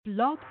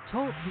Blog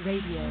Talk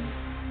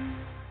Radio.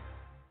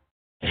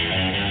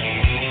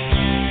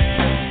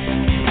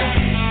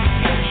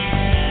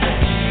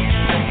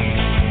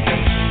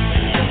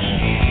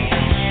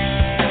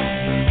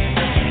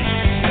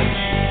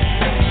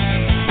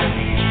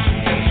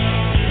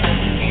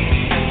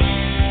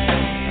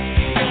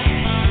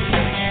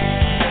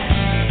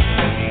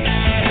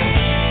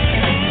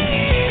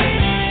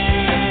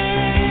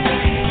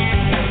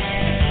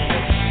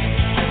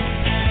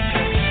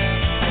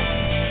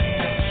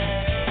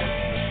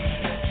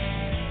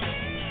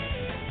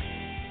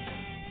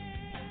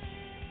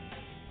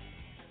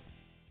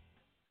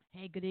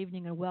 Good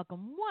evening and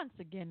welcome once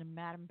again to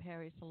Madam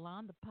Perry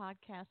Salon, the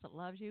podcast that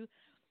loves you.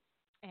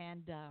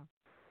 And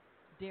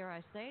dare I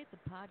say it, the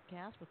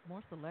podcast with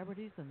more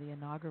celebrities than the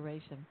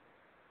inauguration.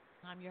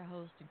 I'm your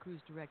host and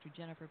cruise director,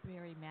 Jennifer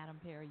Perry, Madam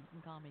Perry. You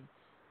can call me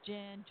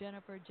Jen,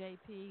 Jennifer,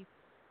 JP.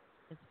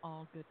 It's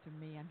all good to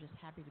me. I'm just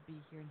happy to be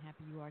here and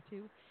happy you are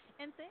too.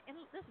 And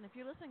listen, if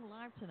you're listening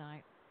live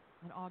tonight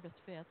on August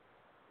 5th,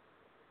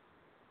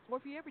 or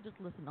if you ever just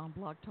listen on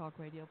Blog Talk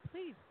Radio,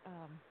 please,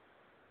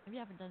 if you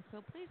haven't done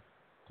so, please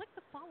click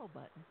the follow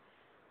button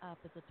up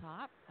at the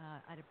top.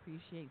 I'd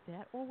appreciate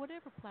that. Or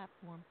whatever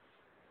platform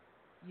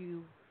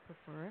you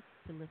prefer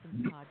to listen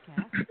to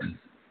podcasts.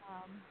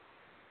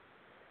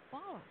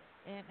 Follow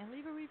and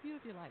leave a review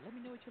if you like. Let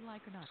me know what you like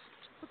or not.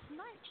 But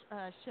tonight's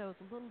show is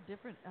a little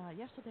different.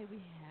 Yesterday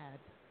we had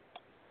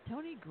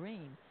Tony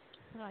Green,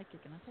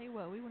 psychic. And I tell you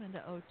what, we went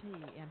into OT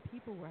and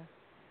people were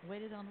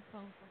waited on the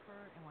phone for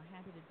her and we're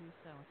happy to do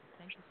so. So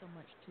thank you so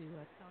much to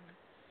Tony.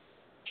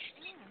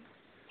 And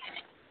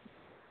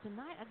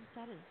tonight I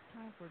decided it's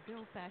time for a good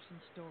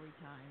old-fashioned story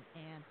time.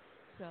 And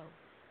so,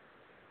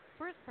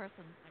 first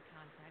person I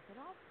contacted,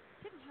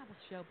 didn't have a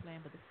show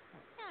planned, but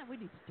we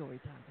need story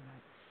time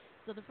tonight.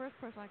 So the first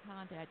person I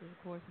contacted, of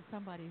course, is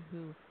somebody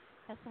who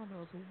has some of the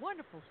most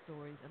wonderful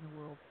stories in the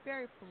world,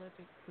 very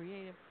prolific,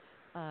 creative,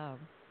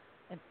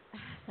 and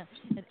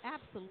an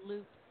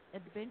absolute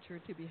adventure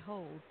to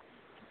behold.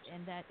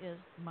 And that is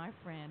my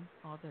friend,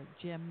 author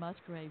Jim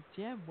Musgrave.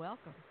 Jim,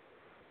 welcome.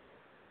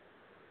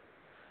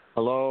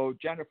 Hello,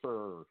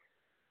 Jennifer.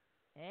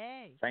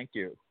 Hey. Thank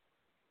you.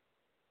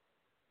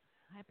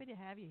 Happy to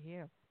have you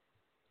here.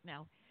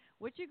 Now,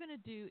 what you're going to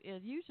do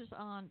is use this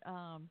on,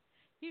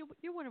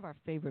 you're one of our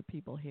favorite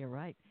people here,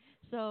 right?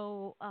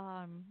 So,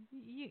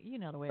 you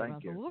know the way it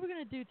runs. But what we're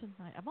going to do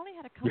tonight, I've only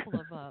had a couple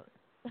of,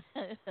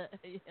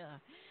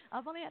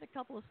 I've only had a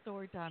couple of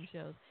story time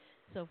shows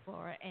so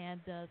far.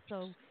 And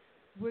so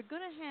we're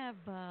going to have,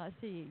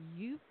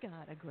 you've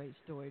got a great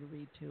story to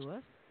read to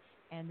us.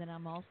 And then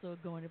I'm also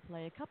going to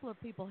play, a couple of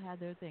people had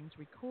their things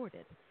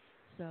recorded.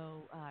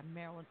 So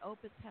Marilyn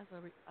Opitz has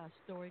a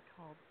story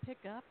called Pick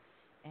Up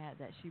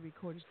that she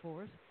recorded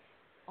for us.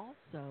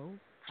 Also,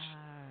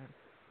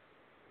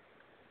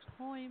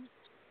 poem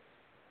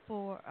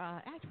for,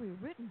 actually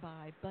written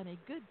by Bunny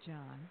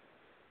Goodjohn,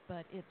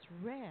 but it's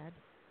read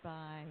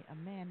by a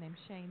man named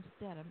Shane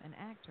Steddum, an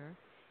actor,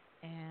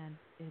 and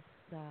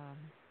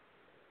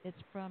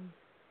it's from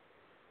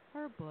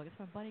her book. It's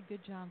from Bunny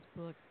Goodjohn's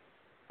book,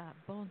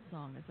 Bone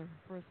Song. Is her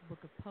first book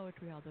of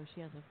poetry, although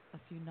she has a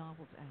few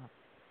novels out.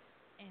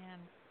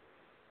 And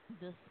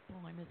this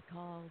poem is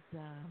called,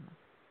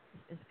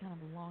 it's kind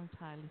of a long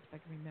title, if I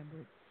can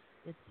remember it.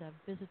 It's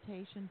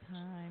Visitation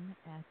Time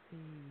at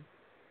the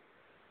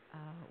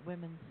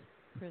Women's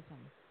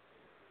Prison,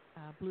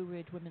 Blue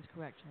Ridge Women's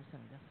Correctional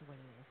Center. That's the way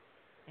it is.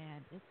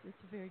 And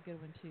it's a very good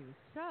one, too.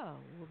 So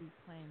we'll be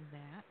playing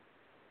that.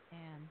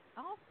 And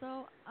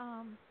also,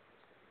 I'm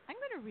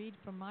going to read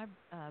from my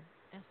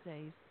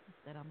essays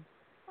that I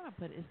want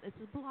to put. It's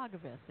a blog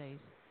of essays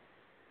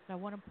that I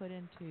want to put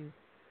into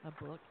a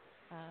book.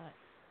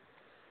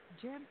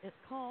 Jim, it's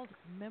called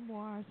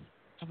Memoirs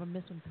of a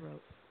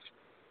Misanthrope.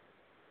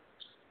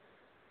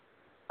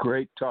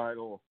 Great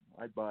title.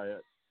 I'd buy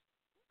it.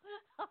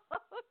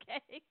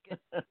 Okay, good.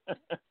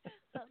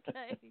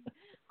 Okay.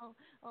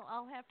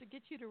 I'll have to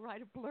get you to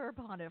write a blurb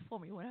on it for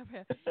me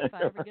if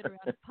I ever get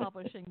around to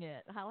publishing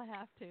it. I'll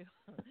have to.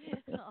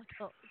 I'll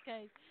go,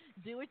 okay.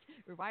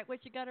 Write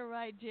what you got to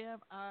write, Jim.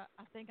 I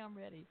think I'm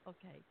ready.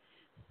 Okay.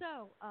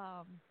 So,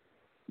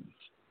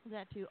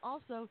 that too.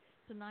 Also,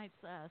 tonight's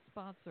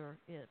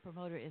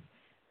promoter is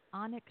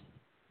ONYX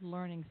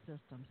Learning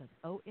Systems. That's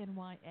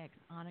ONYX,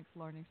 ONYX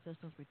Learning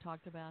Systems. We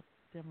talked about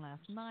them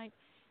last night.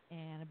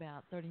 And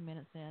about 30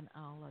 minutes in,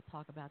 I'll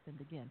talk about them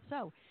again.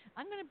 So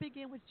I'm going to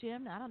begin with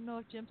Jim. Now, I don't know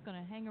if Jim's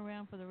going to hang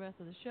around for the rest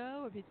of the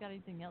show, if he's got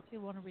anything else he'll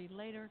want to read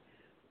later,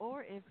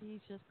 or if he's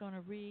just going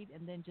to read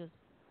and then just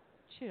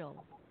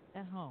chill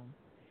at home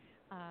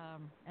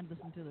and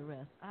listen to the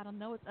rest. I don't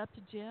know. It's up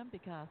to Jim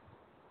because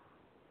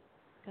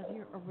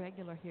you're a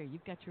regular here.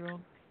 You've got your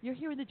own. You're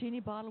here in the Genie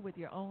bottle with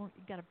your own.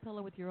 You've got a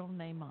pillow with your own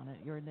name on it,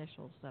 your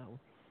initials. So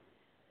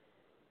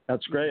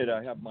that's great.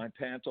 I have my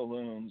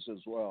pantaloons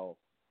as well.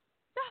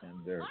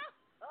 And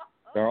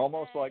they're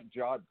almost like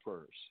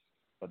jodhpurs,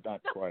 but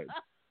not quite.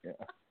 Yeah.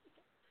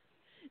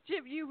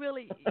 Jim,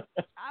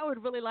 I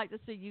would really like to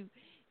see you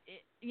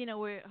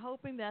we're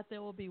hoping that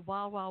there will be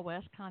Wild Wild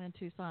West Con in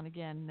Tucson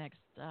again next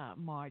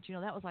March.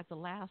 That was like the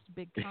last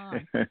big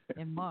con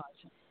in March.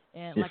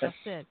 And like I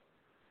said,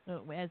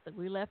 as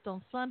we left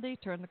on Sunday,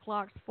 turned the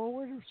clocks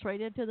forward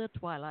straight into the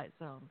Twilight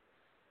Zone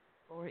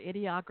or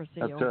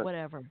Idiocracy or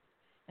whatever,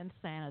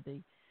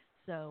 insanity.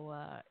 So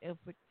if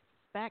we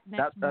back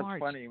next March. That's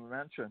funny you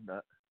mentioned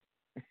that.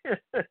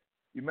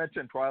 You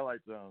mentioned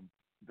Twilight Zone.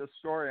 This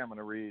story I'm going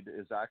to read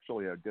is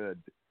actually a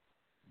good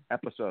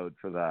episode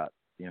for that.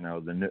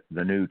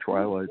 The new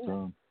Twilight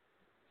Zone.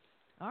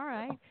 All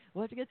right,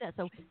 we'll have to get that.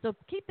 So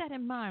keep that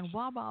in mind.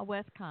 Wild Wild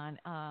West Con.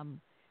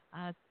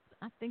 I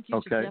think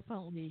you should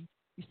definitely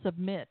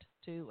submit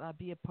to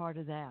be a part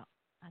of that.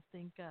 I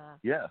think.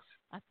 Yes.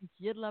 I think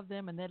you'd love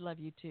them and they'd love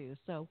you too.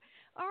 So,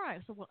 all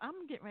right. So,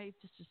 I'm getting ready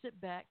just to sit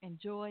back,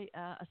 enjoy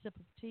a sip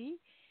of tea,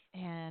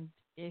 and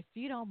if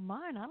you don't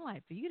mind, I'd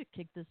like for you to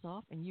kick this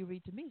off and you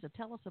read to me. So,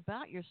 tell us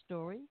about your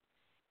story,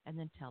 and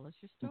then tell us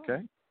your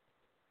story.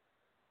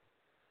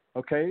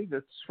 Okay.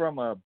 That's from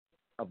a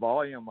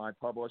volume I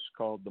published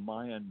called The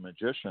Mayan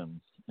Magician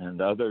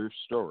and Other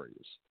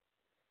Stories.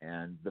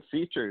 And the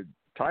featured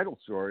title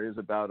story is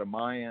about a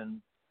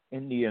Mayan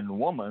Indian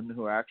woman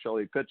who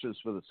actually pitches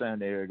for the San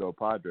Diego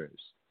Padres.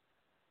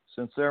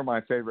 Since they're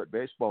my favorite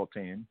baseball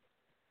team,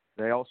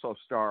 they also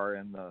star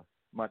in the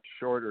much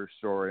shorter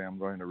story I'm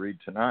going to read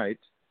tonight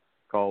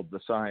called The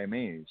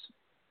Siamese.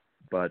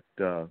 But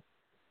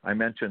I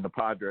mentioned the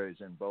Padres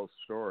in both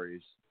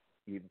stories.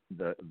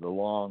 The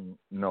long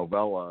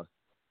novella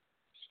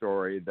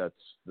story that's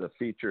the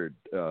featured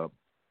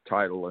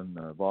title in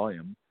the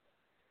volume,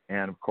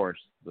 and of course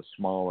the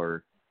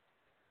smaller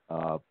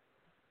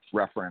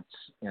reference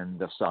in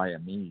the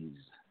Siamese.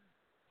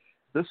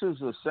 This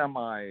is a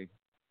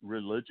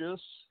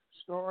semi-religious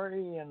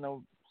story in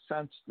the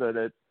sense that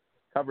it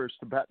covers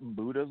Tibetan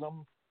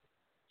Buddhism.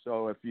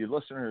 So if you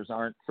listeners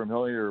aren't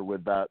familiar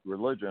with that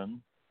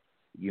religion,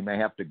 you may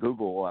have to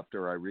Google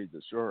after I read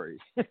the story.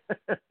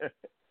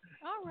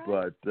 All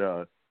right.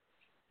 But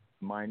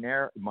my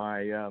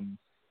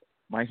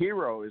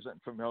hero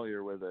isn't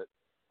familiar with it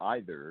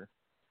either,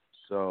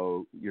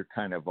 so you're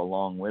kind of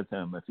along with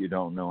him if you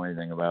don't know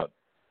anything about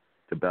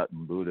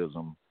Tibetan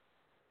Buddhism.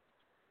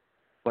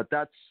 But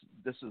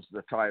this is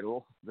the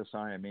title, The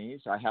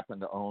Siamese. I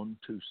happen to own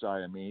two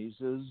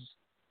Siameses.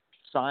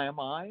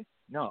 Siamese?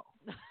 No,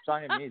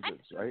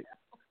 Siameses, right?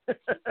 I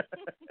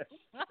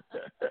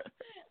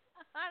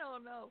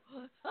don't know.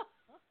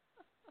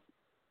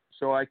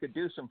 So I could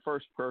do some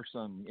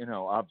first-person,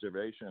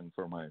 observation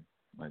for my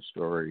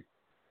story.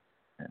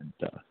 And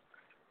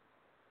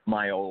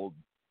my old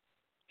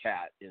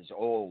cat is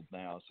old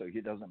now, so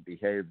he doesn't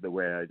behave the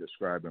way I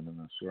describe him in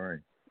the story.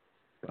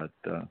 But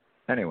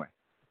anyway.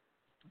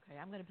 Okay,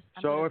 I'm gonna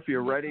if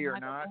you're ready or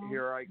not,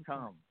 here I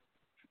come.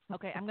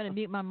 Okay, I'm going to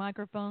mute my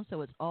microphone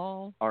so it's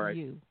all right.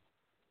 you.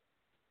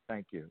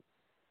 Thank you.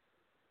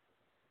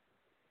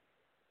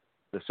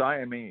 The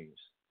Siamese.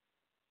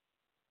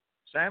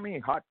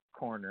 Sammy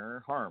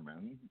Hotcorner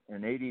Harmon,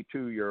 an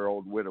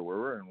 82-year-old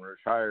widower and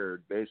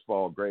retired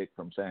baseball great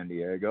from San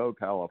Diego,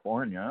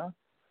 California,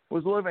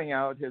 was living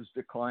out his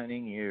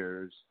declining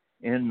years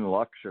in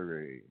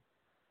luxury,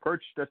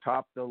 perched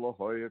atop the La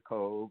Jolla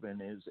Cove in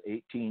his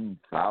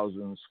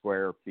 18,000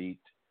 square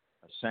feet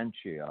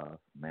Essentia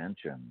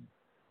mansion.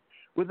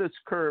 With its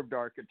curved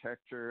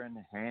architecture and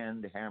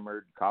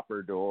hand-hammered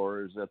copper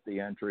doors at the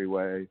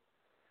entryway,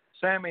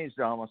 Sammy's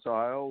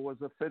domicile was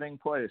a fitting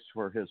place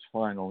for his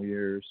final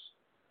years.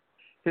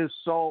 His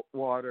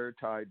saltwater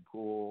tide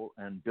pool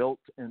and built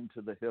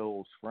into the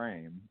hill's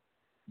frame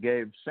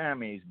gave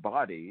Sammy's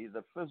body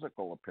the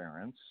physical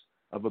appearance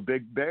of a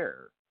big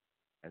bear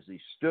as he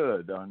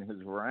stood on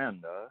his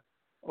veranda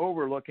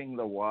overlooking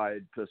the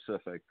wide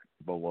Pacific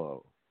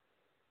below.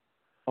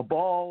 A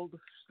bald,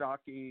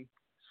 stocky,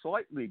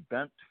 slightly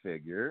bent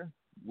figure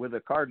with a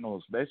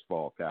Cardinals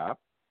baseball cap,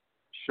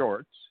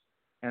 shorts,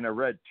 and a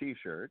red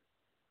T-shirt,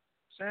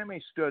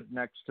 Sammy stood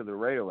next to the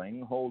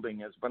railing holding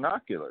his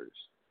binoculars,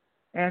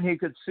 and he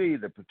could see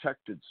the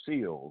protected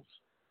seals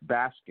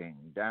basking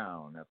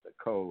down at the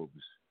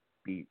cove's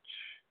beach.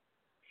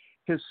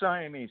 His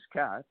Siamese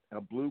cat,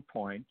 a blue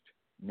point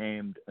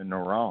named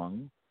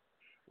Narong,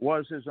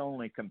 was his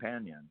only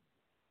companion,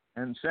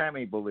 and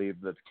Sammy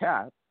believed that the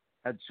cat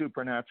had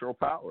supernatural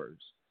powers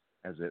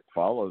as it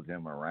followed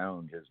him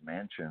around his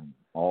mansion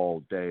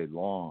all day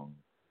long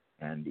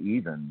and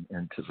even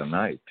into the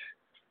night.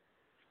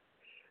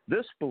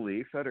 This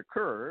belief had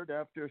occurred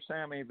after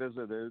Sammy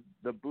visited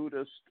the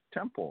Buddhist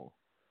temple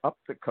up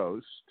the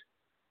coast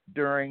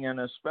during an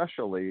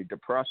especially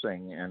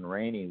depressing and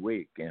rainy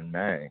week in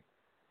May.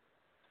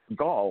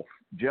 Golf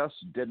just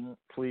didn't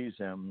please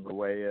him the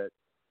way it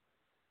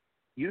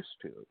used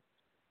to,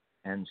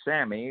 and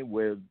Sammy,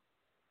 with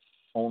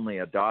only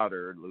a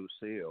daughter,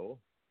 Lucille,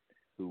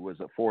 who was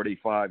a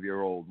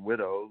 45-year-old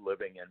widow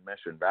living in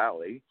Mission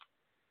Valley,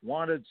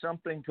 wanted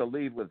something to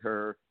leave with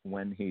her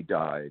when he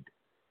died.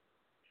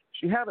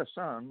 She had a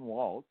son,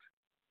 Walt,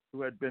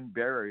 who had been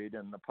buried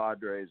in the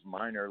Padres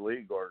minor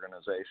league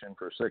organization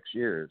for 6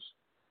 years,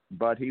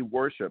 but he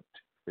worshipped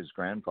his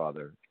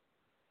grandfather.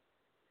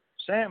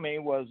 Sammy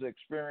was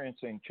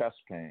experiencing chest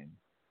pain,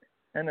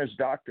 and his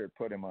doctor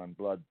put him on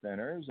blood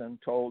thinners and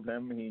told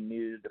him he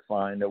needed to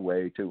find a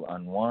way to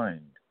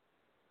unwind.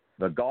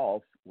 The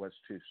golf was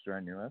too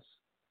strenuous,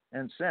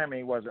 and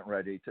Sammy wasn't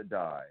ready to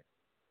die.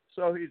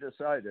 So he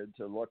decided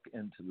to look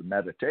into the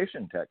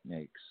meditation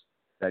techniques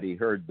that he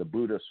heard the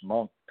Buddhist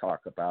monk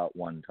talk about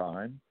one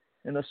time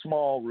in a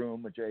small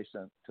room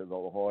adjacent to the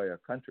La Jolla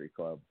Country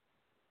Club.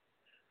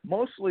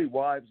 Mostly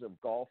wives of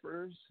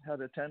golfers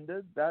had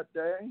attended that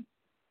day,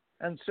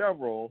 and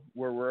several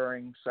were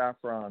wearing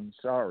saffron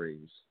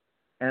saris,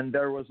 and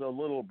there was a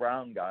little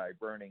brown guy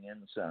burning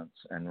incense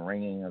and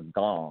ringing a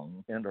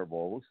gong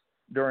intervals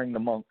during the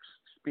monk's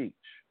speech.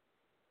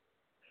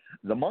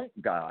 The monk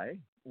guy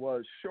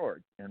was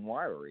short and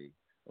wiry,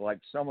 like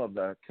some of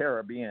the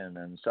Caribbean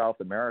and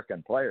South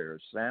American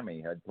players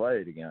Sammy had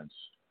played against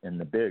in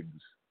the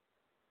bigs.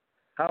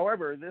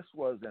 However, this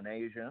was an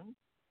Asian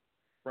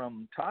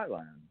from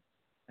Thailand,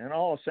 and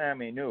all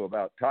Sammy knew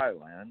about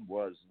Thailand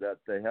was that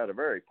they had a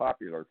very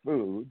popular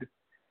food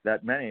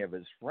that many of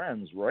his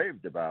friends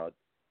raved about,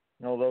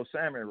 although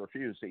Sammy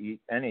refused to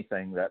eat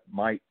anything that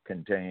might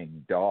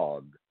contain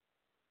dog.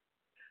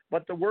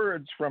 But the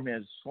words from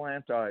his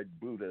slant-eyed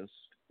Buddhist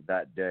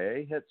that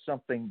day hit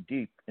something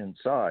deep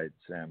inside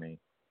Sammy,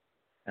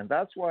 and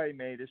that's why he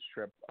made his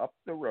trip up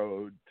the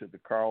road to the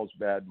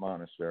Carlsbad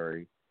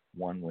Monastery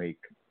 1 week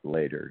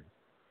later.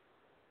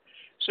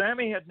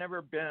 Sammy had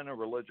never been a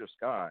religious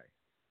guy,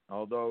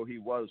 although he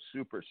was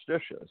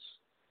superstitious,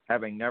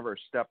 having never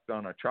stepped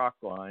on a chalk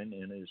line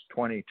in his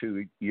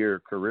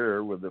 22-year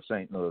career with the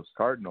St. Louis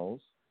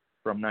Cardinals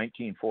from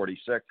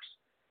 1946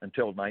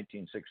 until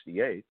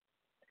 1968,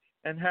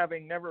 and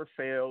having never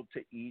failed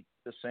to eat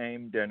the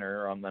same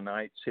dinner on the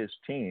nights his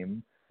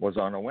team was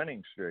on a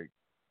winning streak.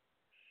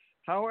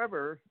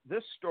 However,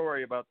 this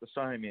story about the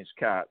Siamese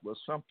cat was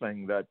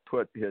something that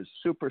put his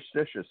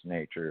superstitious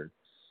nature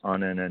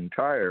on an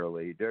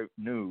entirely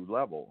new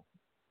level.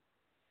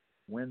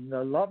 When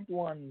the loved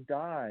one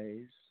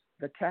dies,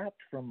 the cat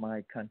from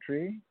my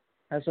country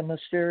has a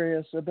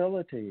mysterious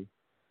ability,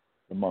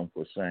 the monk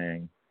was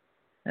saying,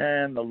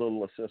 and the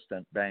little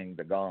assistant banged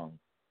the gong.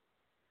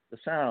 The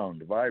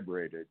sound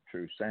vibrated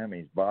through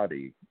Sammy's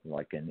body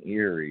like an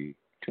eerie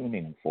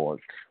tuning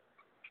fork.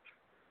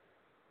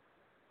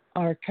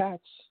 Our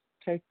cats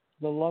take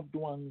the loved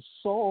one's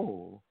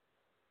soul.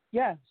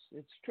 Yes,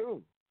 it's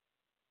true.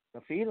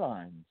 The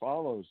feline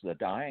follows the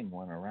dying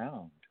one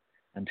around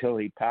until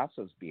he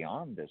passes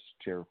beyond this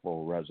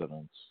cheerful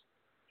residence,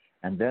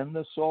 and then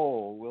the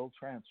soul will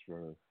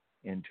transfer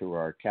into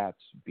our cat's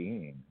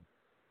being.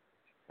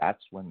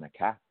 That's when the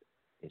cat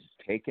is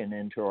taken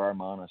into our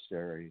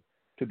monastery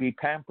to be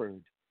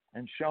pampered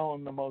and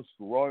shown the most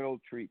royal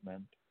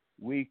treatment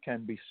we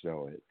can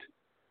bestow it.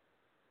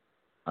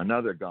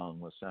 Another gong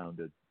was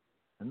sounded,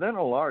 and then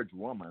a large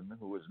woman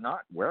who was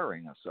not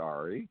wearing a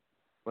sari,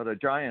 but a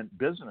giant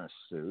business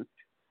suit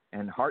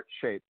and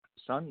heart-shaped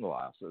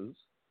sunglasses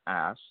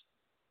asked,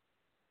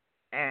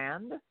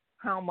 "And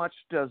how much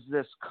does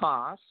this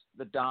cost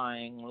the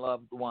dying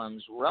loved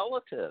one's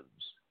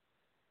relatives?"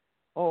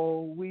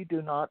 "Oh, we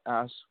do not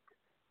ask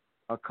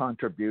a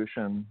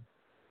contribution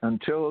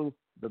until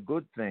the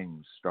good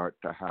things start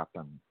to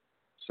happen,"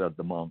 said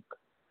the monk,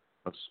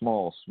 a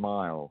small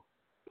smile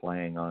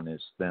playing on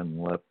his thin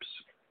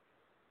lips.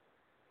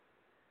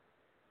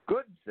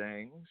 "Good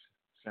things?"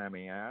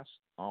 Sammy asked,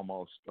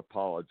 almost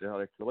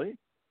apologetically,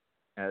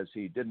 as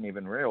he didn't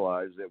even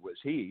realize it was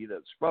he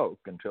that spoke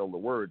until the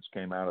words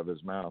came out of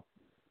his mouth.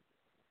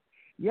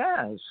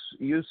 "Yes,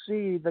 you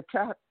see, the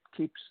cat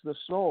keeps the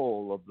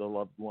soul of the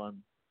loved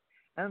one,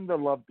 and the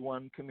loved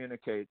one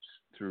communicates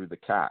through the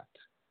cat.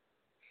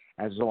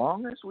 As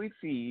long as we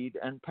feed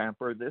and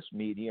pamper this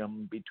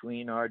medium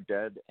between our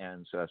dead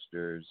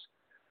ancestors,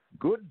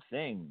 good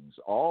things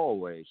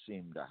always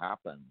seem to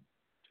happen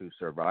to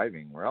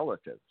surviving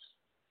relatives.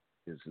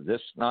 Is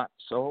this not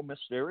so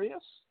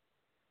mysterious?"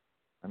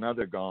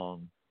 Another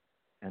gong,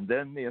 and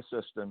then the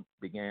assistant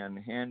began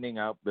handing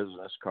out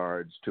business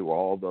cards to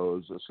all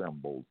those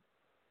assembled.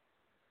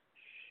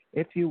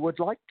 "If you would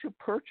like to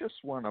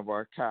purchase one of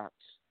our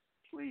cats,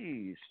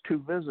 please to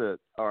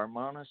visit our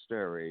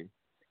monastery,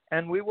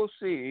 and we will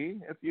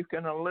see if you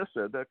can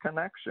elicit a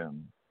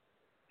connection.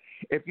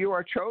 If you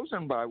are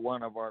chosen by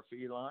one of our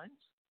felines,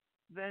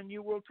 then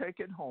you will take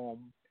it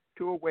home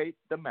to await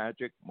the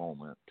magic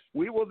moment.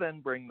 We will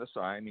then bring the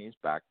Siamese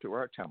back to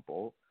our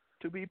temple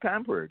to be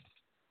pampered,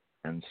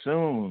 and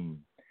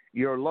soon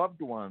your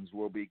loved ones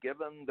will be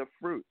given the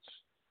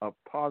fruits of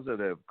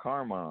positive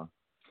karma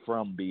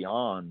from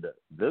beyond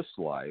this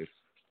life."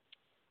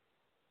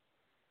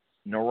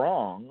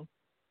 Narong,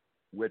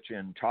 which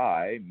in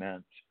Thai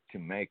meant to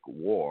make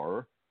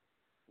war,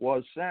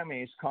 was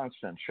Sammy's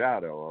constant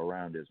shadow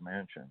around his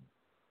mansion.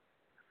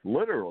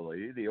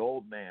 Literally, the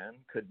old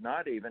man could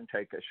not even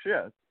take a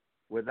shit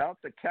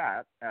without the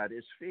cat at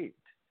his feet,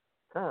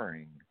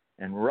 purring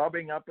and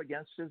rubbing up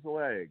against his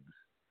legs,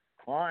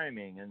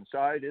 climbing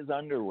inside his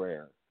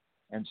underwear,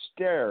 and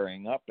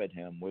staring up at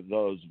him with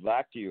those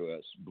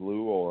vacuous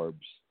blue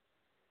orbs.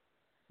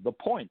 The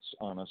points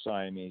on a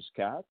Siamese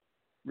cat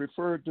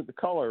referred to the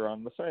color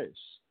on the face,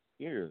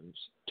 ears,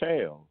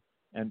 tail,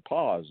 and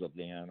paws of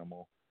the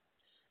animal.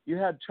 You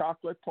had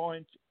chocolate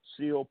point,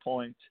 seal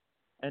point,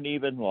 and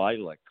even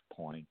lilac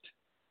point,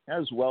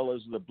 as well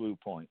as the blue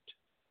point,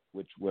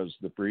 which was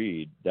the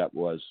breed that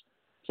was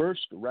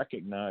first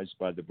recognized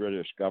by the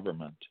British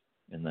government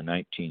in the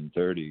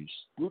 1930s.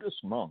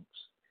 Buddhist monks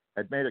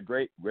had made a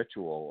great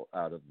ritual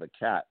out of the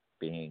cat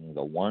being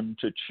the one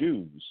to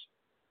choose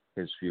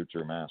his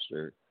future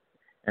master.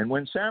 And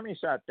when Sammy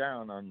sat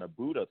down on the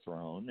Buddha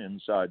throne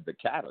inside the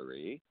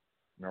cattery,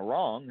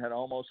 Narong had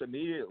almost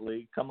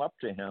immediately come up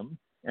to him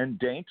and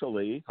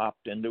daintily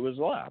hopped into his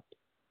lap.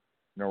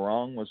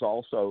 Narong was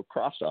also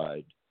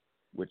cross-eyed,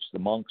 which the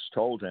monks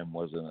told him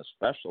was an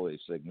especially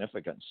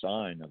significant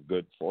sign of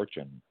good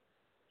fortune.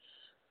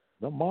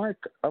 The mark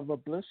of a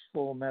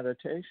blissful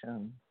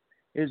meditation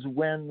is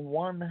when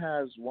one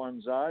has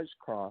one's eyes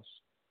crossed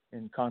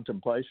in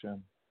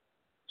contemplation,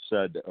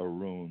 said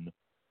Arun,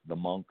 the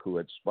monk who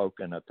had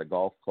spoken at the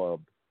golf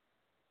club.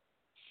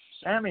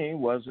 Sammy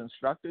was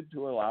instructed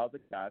to allow the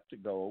cat to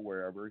go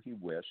wherever he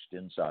wished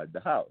inside the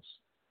house,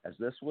 as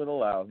this would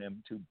allow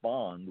him to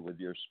bond with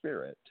your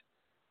spirit.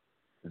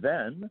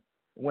 Then,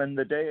 when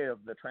the day of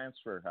the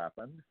transfer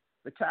happened,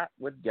 the cat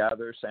would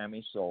gather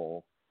Sammy's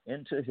soul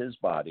into his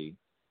body,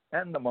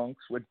 and the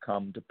monks would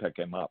come to pick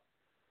him up.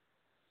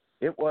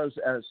 It was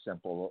as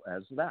simple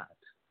as that.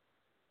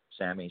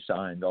 Sammy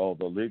signed all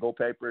the legal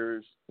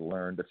papers,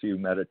 learned a few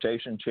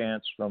meditation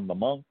chants from the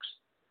monks,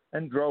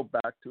 and drove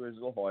back to his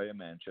La Jolla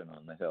mansion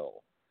on the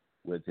hill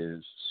with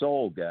his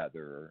soul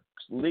gatherer.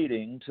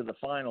 Leading to the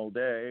final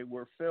day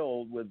were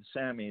filled with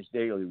Sammy's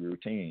daily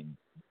routine.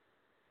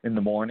 In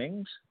the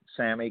mornings,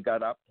 Sammy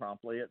got up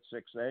promptly at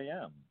 6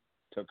 a.m.,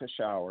 took a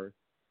shower,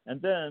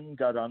 and then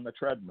got on the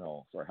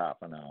treadmill for half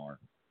an hour.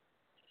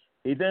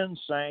 He then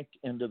sank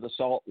into the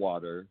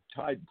saltwater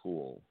tide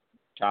pool,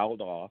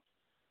 toweled off,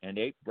 and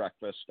ate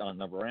breakfast on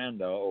the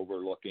veranda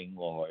overlooking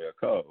La Jolla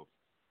Cove.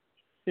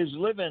 His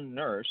live-in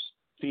nurse,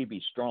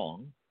 Phoebe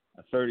Strong,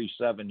 a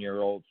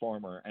 37-year-old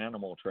former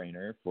animal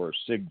trainer for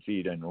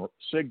Siegfried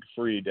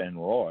and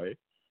Roy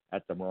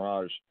at the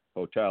Mirage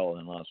Hotel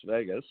in Las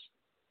Vegas,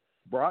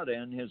 brought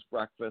in his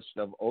breakfast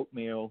of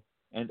oatmeal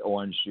and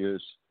orange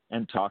juice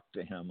and talked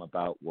to him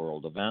about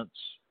world events,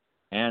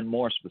 and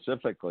more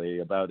specifically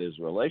about his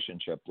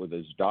relationship with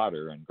his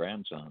daughter and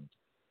grandson.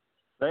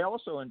 They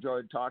also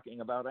enjoyed talking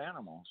about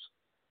animals,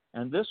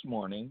 and this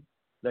morning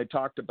they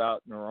talked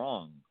about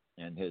Narong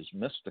and his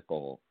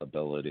mystical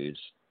abilities.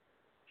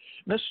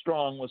 Miss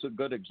Strong was a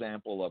good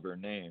example of her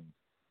name.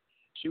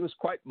 She was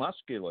quite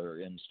muscular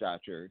in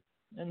stature,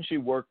 and she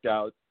worked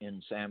out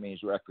in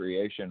Sammy's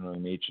recreation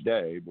room each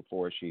day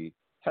before she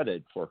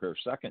headed for her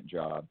second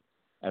job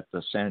at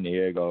the San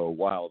Diego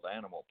Wild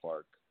Animal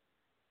Park.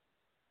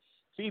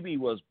 Phoebe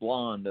was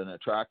blonde and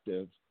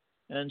attractive,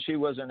 and she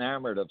was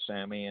enamored of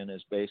Sammy and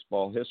his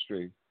baseball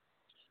history.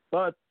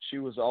 But she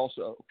was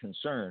also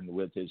concerned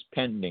with his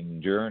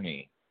pending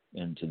journey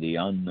into the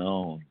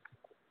unknown.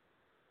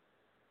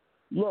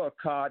 Look,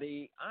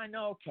 Hottie, I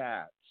know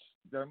cats.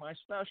 They're my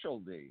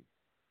specialty,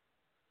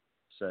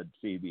 said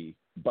Phoebe,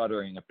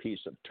 buttering a piece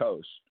of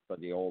toast for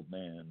the old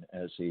man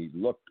as he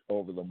looked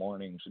over the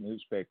morning's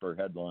newspaper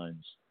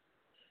headlines.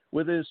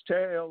 With his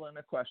tail and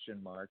a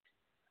question mark,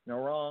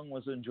 Narong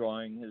was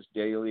enjoying his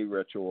daily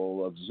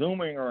ritual of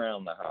zooming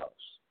around the house,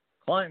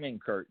 climbing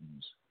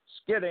curtains,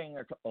 skidding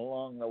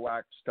along the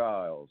wax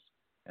tiles,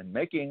 and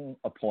making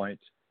a point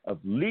of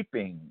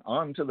leaping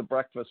onto the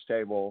breakfast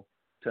table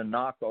to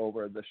knock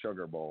over the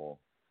sugar bowl.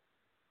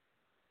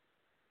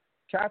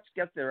 Cats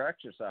get their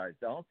exercise,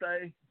 don't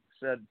they?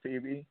 Said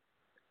Phoebe.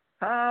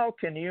 How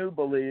can you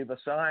believe a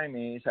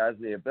Siamese has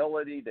the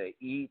ability to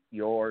eat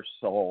your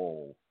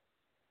soul?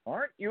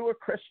 Aren't you a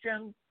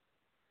Christian?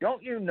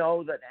 Don't you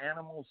know that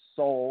animals'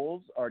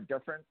 souls are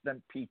different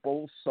than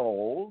people's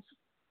souls?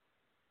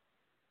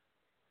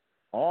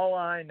 All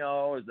I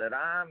know is that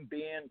I'm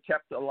being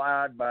kept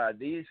alive by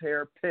these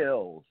here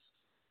pills,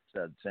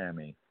 said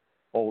Sammy,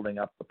 holding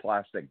up the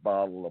plastic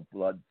bottle of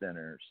blood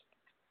thinners.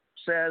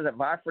 Says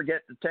if I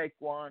forget to take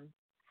one,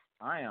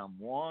 I am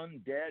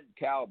one dead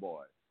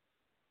cowboy.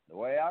 The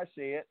way I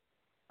see it,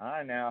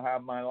 I now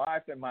have my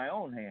life in my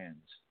own hands.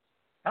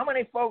 How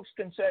many folks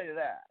can say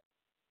that?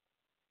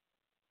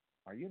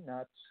 Are you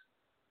nuts?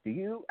 Do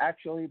you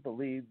actually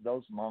believe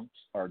those monks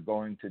are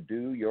going to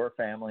do your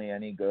family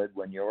any good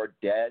when you're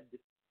dead?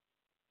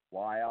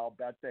 Why, I'll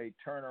bet they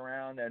turn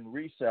around and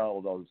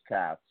resell those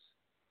cats.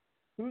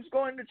 Who's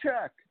going to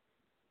check?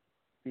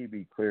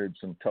 Phoebe cleared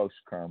some toast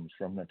crumbs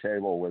from the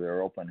table with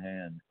her open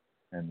hand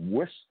and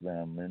whisked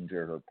them into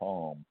her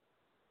palm.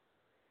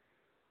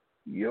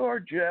 You're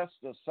just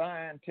a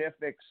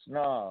scientific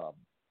snob.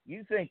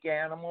 You think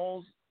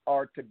animals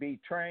are to be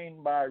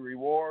trained by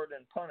reward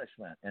and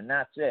punishment, and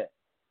that's it.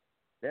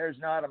 There's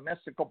not a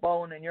mystical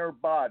bone in your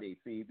body,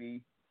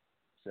 Phoebe,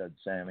 said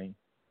Sammy,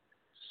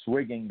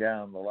 swigging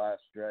down the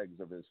last dregs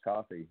of his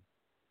coffee.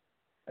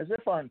 As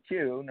if on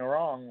cue,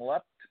 Narong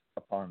leapt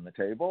upon the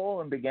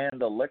table and began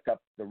to lick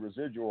up the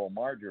residual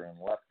margarine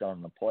left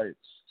on the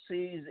plates.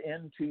 "Seize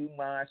into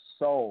my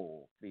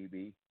soul,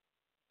 Phoebe,"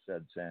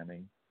 said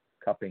Sammy,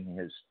 cupping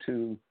his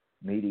two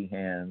meaty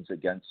hands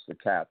against the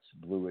cat's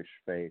bluish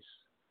face.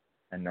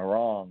 And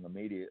Narong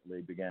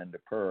immediately began to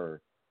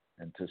purr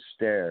and to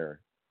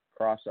stare,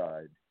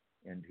 cross-eyed,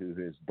 into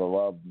his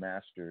beloved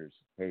master's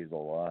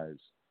hazel eyes.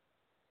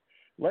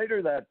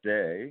 Later that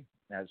day,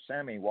 as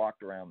Sammy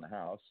walked around the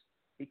house,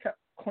 he kept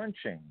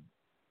clenching,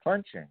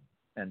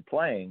 and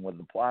playing with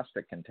the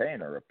plastic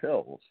container of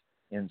pills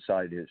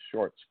inside his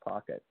shorts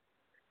pocket.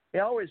 He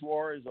always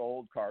wore his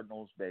old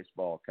Cardinals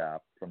baseball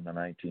cap from the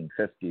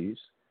 1950s,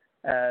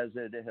 as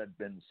it had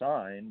been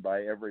signed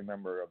by every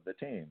member of the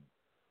team.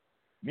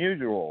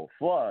 Musial,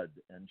 Flood,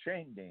 and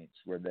Shane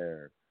Deans were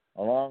there,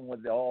 along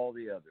with all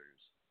the others,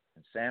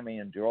 and Sammy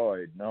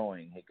enjoyed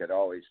knowing he could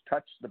always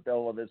touch the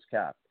bill of his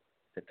cap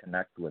to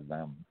connect with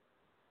them.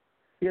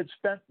 He had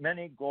spent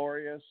many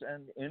glorious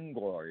and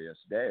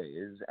inglorious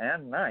days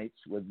and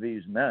nights with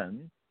these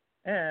men,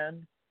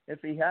 and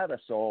if he had a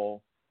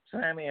soul,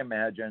 Sammy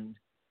imagined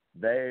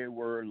they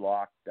were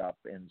locked up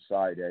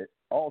inside it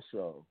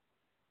also.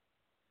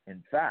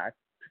 In fact,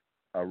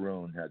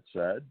 Arun had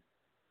said,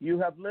 "You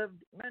have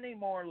lived many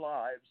more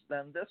lives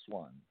than this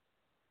one.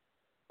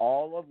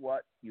 All of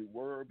what you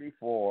were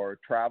before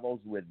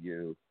travels with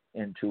you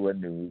into a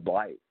new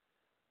life,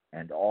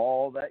 and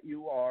all that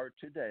you are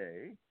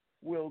today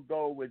will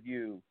go with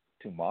you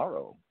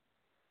tomorrow."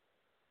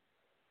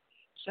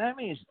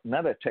 Sammy's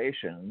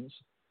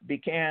meditations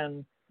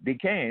became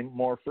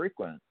more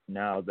frequent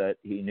now that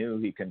he knew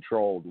he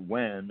controlled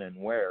when and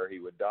where he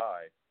would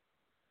die.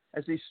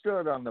 As he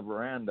stood on the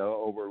veranda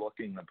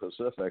overlooking the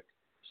Pacific,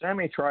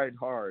 Sammy tried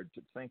hard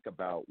to think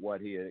about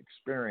what he had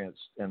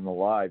experienced in the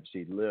lives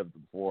he'd lived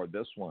before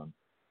this one.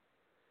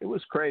 It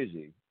was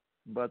crazy,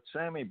 but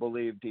Sammy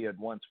believed he had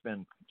once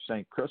been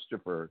St.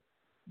 Christopher,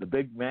 the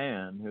big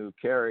man who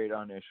carried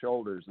on his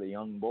shoulders the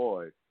young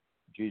boy,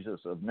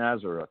 Jesus of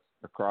Nazareth,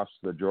 across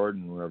the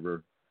Jordan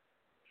River.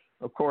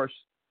 Of course,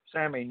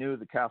 Sammy knew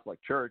the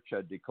Catholic Church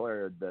had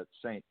declared that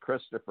St.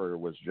 Christopher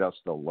was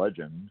just a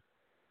legend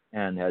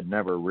and had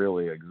never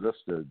really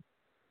existed.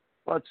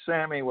 But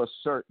Sammy was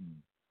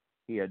certain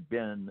he had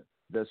been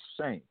this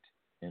saint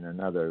in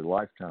another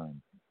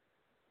lifetime.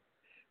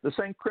 The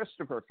St.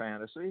 Christopher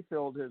fantasy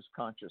filled his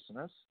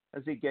consciousness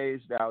as he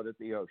gazed out at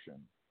the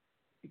ocean.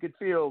 He could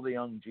feel the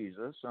young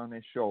Jesus on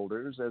his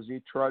shoulders as he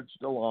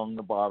trudged along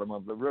the bottom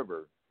of the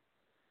river.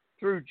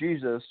 Through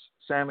Jesus,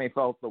 Sammy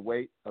felt the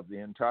weight of the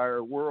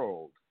entire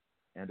world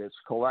and its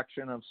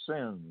collection of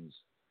sins,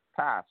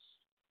 past,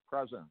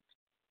 present,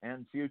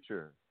 and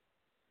future.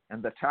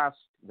 And the task,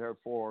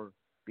 therefore,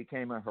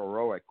 became a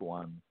heroic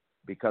one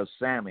because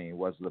Sammy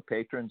was the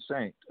patron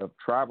saint of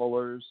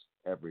travelers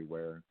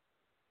everywhere.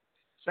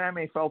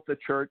 Sammy felt the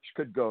church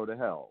could go to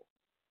hell.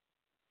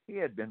 He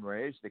had been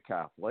raised a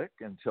Catholic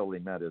until he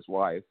met his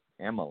wife,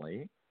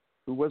 Emily,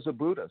 who was a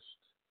Buddhist.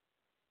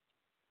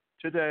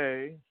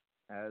 Today,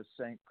 as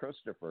St.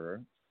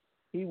 Christopher,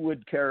 he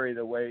would carry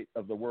the weight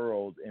of the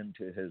world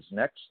into his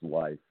next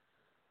life.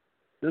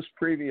 This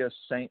previous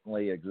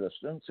saintly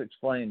existence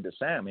explained to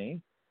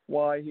Sammy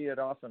why he had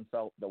often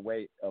felt the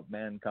weight of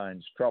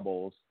mankind's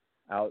troubles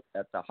out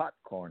at the hot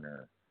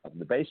corner of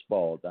the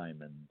baseball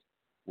diamond,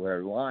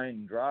 where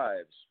line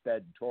drives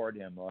sped toward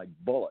him like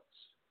bullets,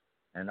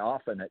 and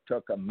often it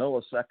took a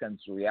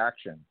millisecond's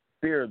reaction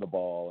to fear the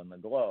ball in the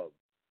glove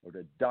or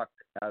to duck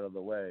out of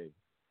the way.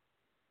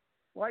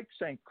 Like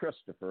St.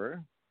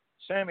 Christopher,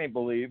 Sammy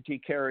believed he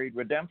carried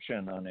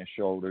redemption on his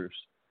shoulders.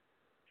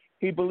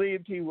 He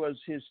believed he was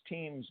his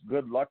team's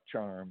good luck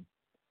charm,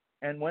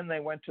 and when they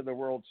went to the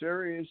World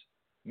Series,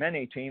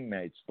 many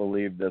teammates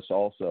believed this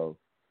also,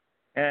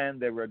 and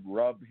they would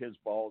rub his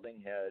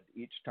balding head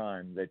each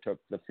time they took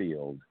the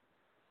field.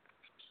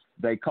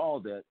 They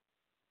called it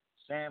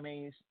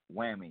Sammy's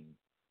Whammy,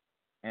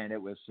 and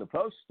it was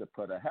supposed to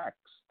put a hex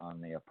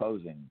on the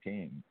opposing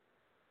team.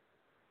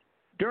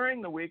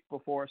 During the week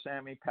before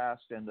Sammy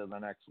passed into the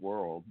next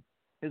world,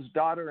 his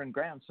daughter and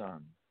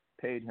grandson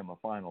paid him a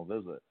final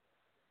visit.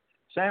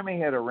 Sammy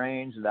had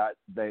arranged that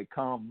they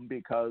come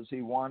because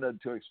he wanted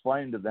to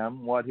explain to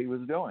them what he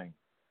was doing.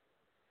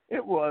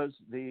 It was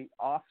the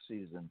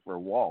off-season for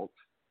Walt,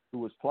 who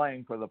was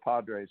playing for the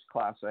Padres'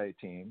 Class A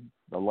team,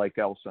 the Lake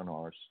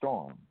Elsinore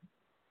Storm.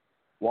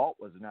 Walt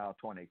was now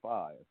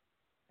 25,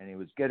 and he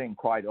was getting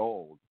quite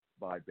old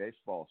by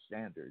baseball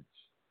standards.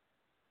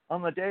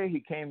 On the day he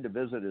came to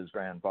visit his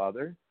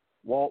grandfather,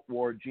 Walt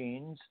wore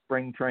Gene's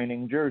spring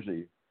training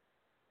jersey.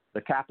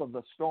 The cap of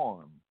the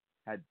Storm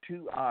had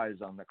two eyes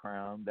on the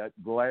crown that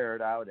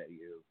glared out at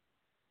you,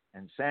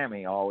 and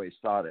Sammy always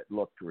thought it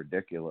looked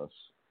ridiculous.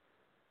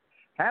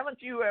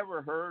 "Haven't you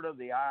ever heard of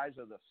the eyes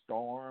of the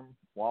storm?"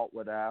 Walt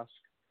would ask,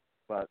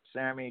 but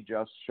Sammy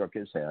just shook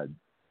his head.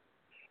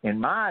 "In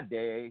my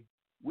day,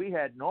 we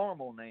had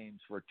normal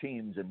names for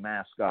teams and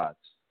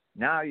mascots.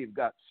 Now you've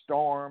got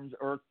storms,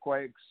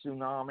 earthquakes,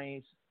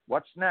 tsunamis.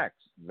 What's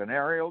next?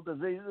 Venereal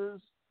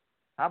diseases?"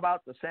 How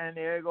about the San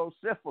Diego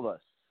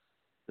syphilis?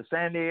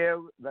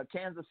 The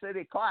Kansas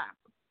City clap?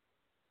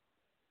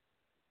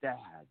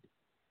 Dad,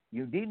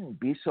 you needn't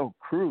be so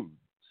crude,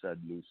 said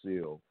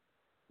Lucille,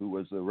 who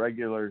was the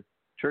regular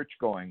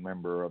church-going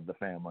member of the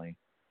family.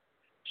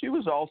 She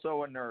was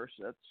also a nurse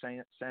at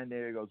San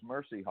Diego's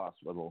Mercy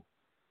Hospital,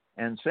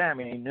 and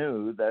Sammy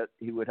knew that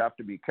he would have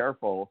to be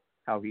careful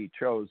how he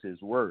chose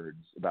his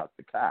words about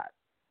the cat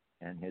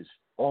and his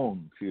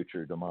own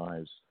future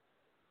demise.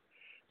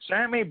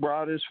 Sammy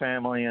brought his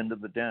family into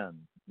the den,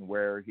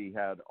 where he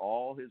had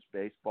all his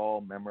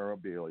baseball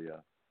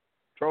memorabilia,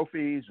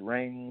 trophies,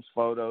 rings,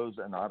 photos,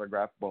 and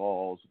autographed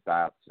balls,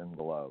 bats, and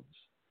gloves.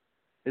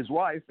 His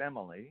wife,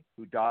 Emily,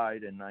 who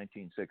died in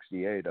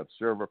 1968 of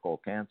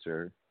cervical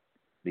cancer,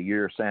 the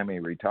year Sammy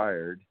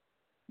retired,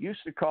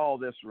 used to call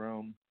this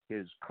room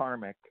his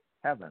karmic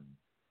heaven.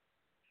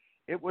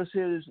 It was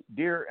his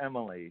dear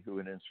Emily who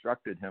had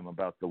instructed him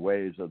about the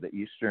ways of the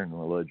Eastern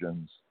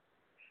religions,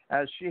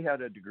 as she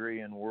had a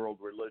degree in world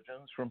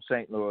religions from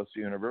St. Louis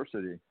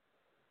University.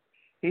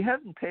 He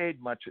hadn't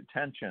paid much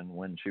attention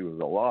when she was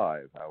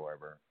alive,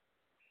 however,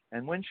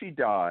 and when she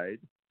died,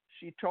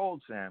 she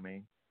told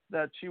Sammy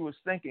that she was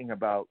thinking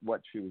about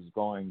what she was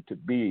going to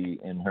be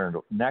in her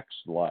next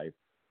life.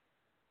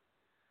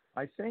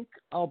 I think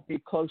I'll be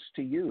close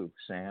to you,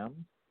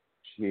 Sam,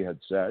 she had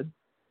said,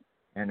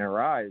 and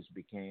her eyes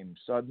became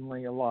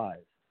suddenly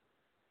alive.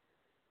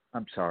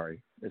 I'm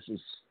sorry, this is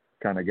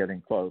kind of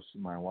getting close.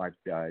 My wife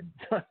died.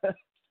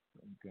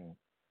 Okay.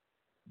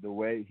 The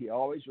way he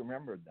always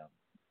remembered them,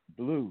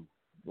 blue,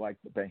 like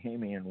the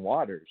Bahamian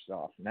waters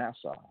off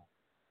Nassau,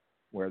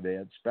 where they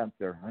had spent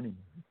their honeymoon.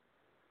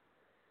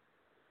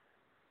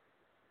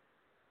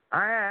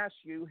 I ask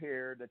you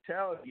here to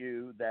tell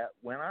you that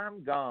when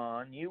I'm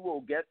gone, you will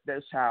get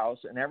this house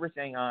and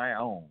everything I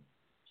own,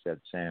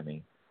 said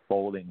Sammy,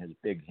 folding his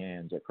big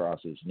hands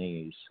across his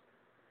knees.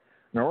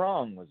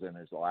 Narong was in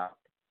his lap,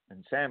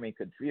 and Sammy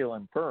could feel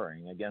him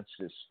purring against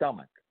his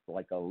stomach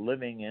like a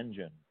living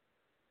engine.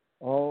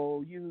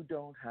 Oh, you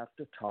don't have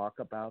to talk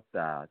about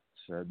that,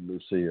 said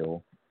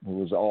Lucille, who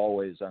was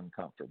always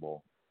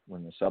uncomfortable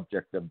when the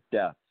subject of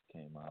death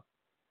came up.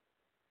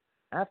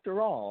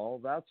 After all,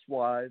 that's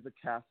why the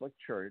Catholic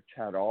Church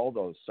had all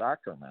those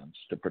sacraments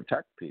to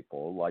protect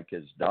people like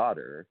his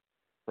daughter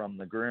from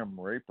the grim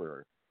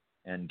reaper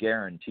and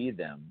guarantee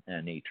them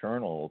an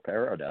eternal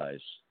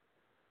paradise.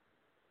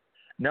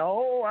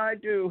 No, I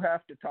do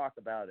have to talk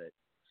about it,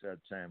 said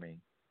Sammy.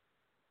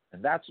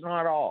 And that's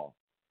not all.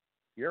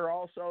 You're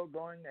also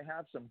going to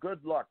have some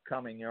good luck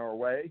coming your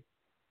way.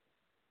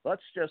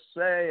 Let's just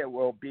say it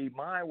will be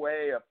my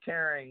way of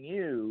carrying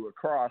you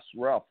across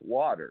rough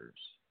waters.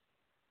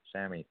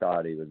 Sammy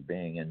thought he was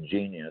being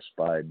ingenious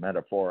by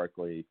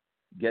metaphorically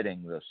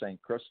getting the St.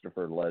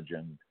 Christopher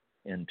legend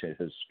into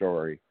his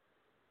story.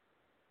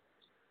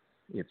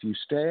 If you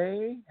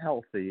stay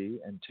healthy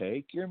and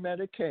take your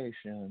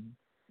medication,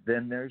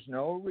 then there's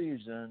no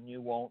reason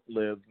you won't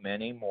live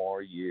many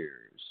more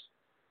years.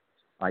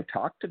 I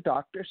talked to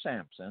Dr.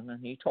 Sampson, and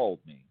he told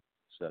me,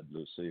 said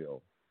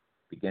Lucille,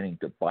 beginning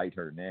to bite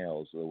her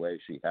nails the way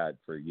she had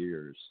for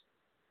years.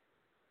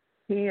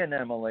 He and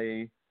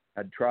Emily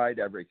had tried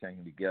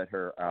everything to get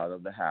her out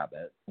of the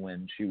habit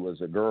when she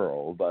was a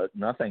girl, but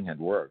nothing had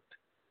worked.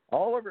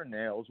 All of her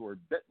nails were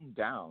bitten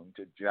down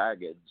to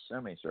jagged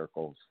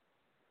semicircles.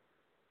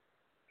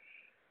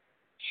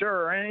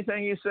 Sure,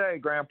 anything you say,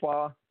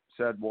 Grandpa,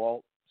 said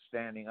Walt,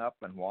 standing up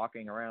and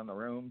walking around the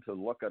room to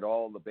look at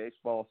all the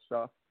baseball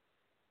stuff.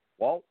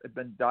 Walt had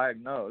been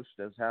diagnosed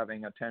as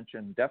having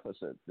attention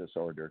deficit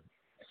disorder,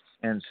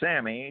 and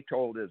Sammy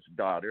told his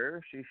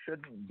daughter she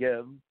shouldn't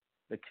give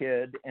the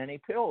kid any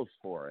pills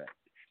for it.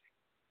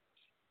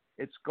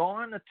 It's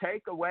going to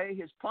take away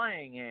his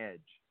playing edge.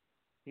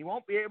 He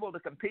won't be able to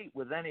compete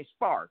with any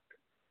spark,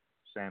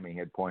 Sammy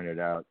had pointed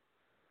out.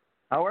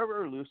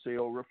 However,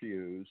 Lucille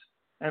refused,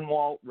 and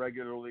Walt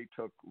regularly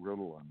took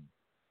Ritalin.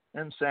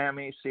 And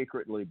Sammy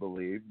secretly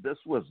believed this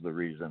was the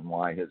reason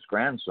why his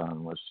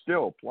grandson was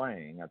still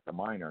playing at the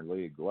minor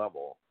league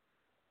level.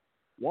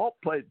 Walt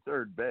played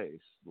third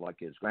base, like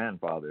his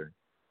grandfather,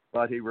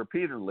 but he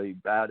repeatedly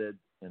batted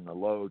in the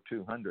low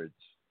 200s,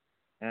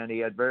 and he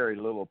had very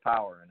little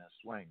power in his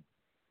swing.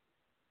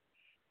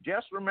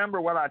 Just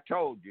remember what I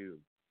told you,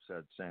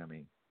 said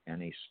Sammy,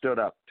 and he stood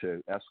up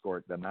to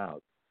escort them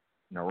out.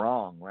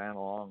 Narong ran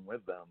along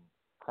with them,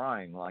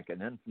 crying like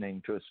an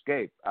infant to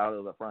escape out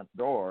of the front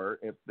door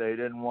if they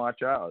didn't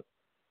watch out.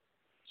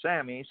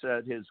 Sammy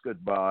said his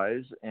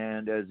goodbyes,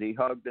 and as he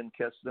hugged and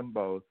kissed them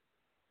both,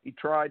 he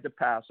tried to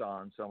pass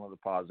on some of the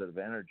positive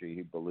energy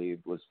he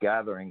believed was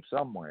gathering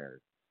somewhere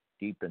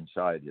deep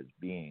inside his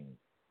being.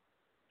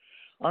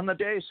 On the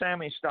day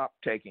Sammy stopped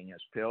taking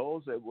his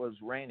pills, it was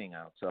raining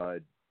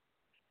outside.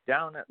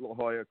 Down at La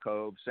Jolla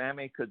Cove,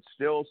 Sammy could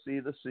still see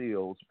the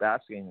seals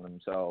basking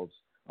themselves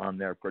on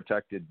their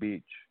protected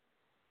beach,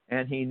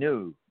 and he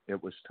knew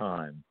it was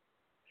time.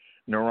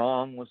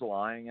 Narong was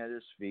lying at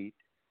his feet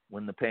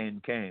when the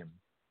pain came.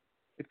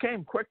 It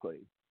came quickly,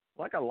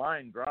 like a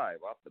line drive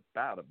off the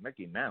bat of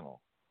Mickey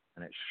Mantle,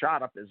 and it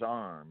shot up his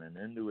arm and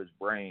into his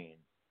brain,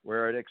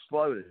 where it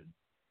exploded,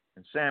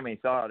 and Sammy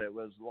thought it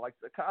was like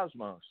the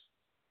cosmos.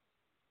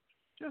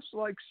 Just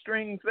like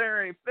string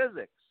theory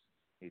physics,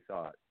 he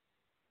thought,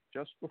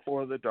 just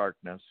before the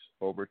darkness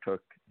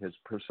overtook his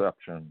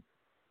perception.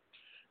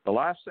 The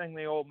last thing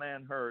the old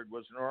man heard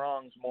was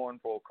Narong's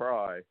mournful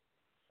cry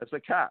as the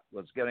cat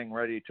was getting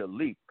ready to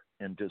leap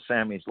into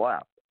Sammy's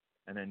lap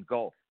and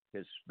engulf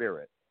his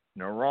spirit.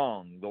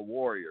 Narong, the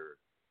warrior,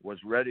 was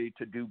ready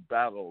to do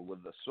battle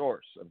with the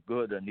source of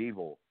good and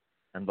evil,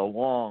 and the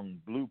long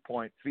blue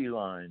point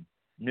feline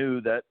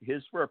knew that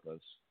his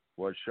purpose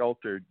was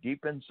sheltered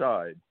deep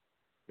inside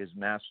his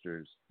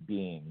master's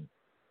being.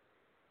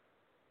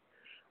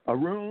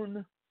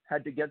 Arun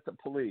had to get the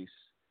police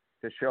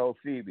to show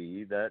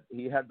Phoebe that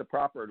he had the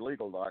proper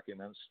legal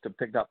documents to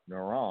pick up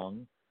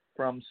Narong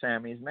from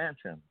Sammy's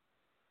mansion.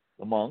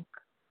 The monk,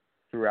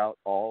 throughout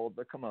all of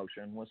the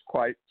commotion, was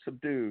quite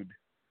subdued,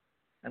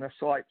 and a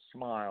slight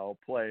smile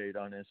played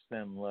on his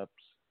thin lips.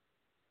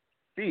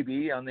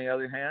 Phoebe, on the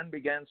other hand,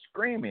 began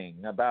screaming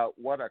about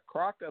what a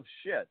crock of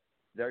shit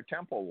their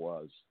temple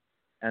was,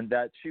 and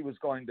that she was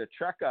going to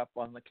check up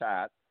on the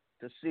cat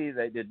to see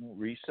they didn't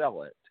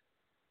resell it.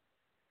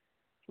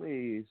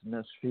 Please,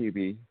 Miss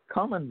Phoebe,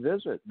 come and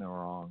visit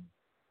Narong.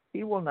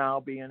 He will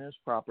now be in his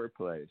proper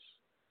place.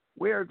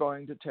 We are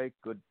going to take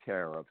good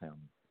care of him,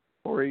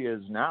 for he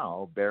is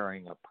now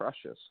bearing a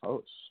precious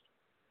host,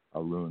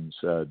 Arun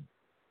said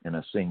in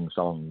a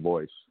sing-song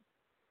voice.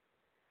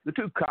 The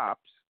two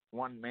cops,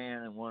 one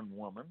man and one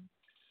woman,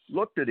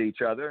 looked at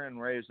each other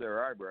and raised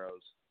their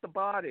eyebrows. The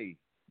body.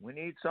 We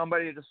need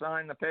somebody to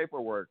sign the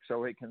paperwork so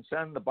we can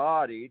send the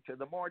body to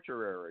the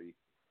mortuary.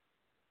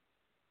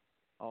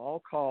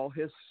 I'll call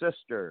his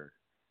sister,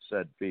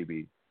 said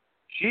Phoebe.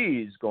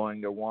 She's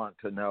going to want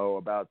to know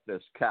about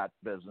this cat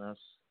business.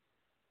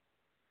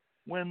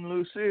 When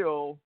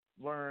Lucille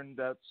learned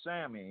that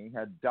Sammy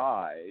had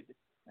died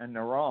and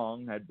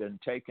Narong had been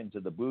taken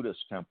to the Buddhist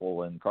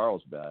temple in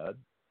Carlsbad,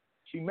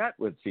 she met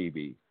with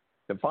Phoebe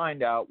to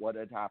find out what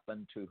had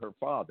happened to her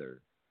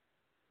father.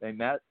 They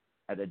met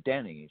at a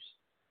Denny's,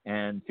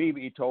 and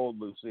Phoebe told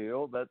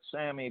Lucille that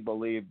Sammy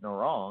believed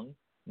Narong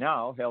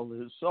now held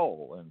his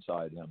soul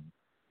inside him,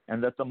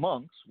 and that the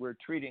monks were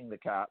treating the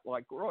cat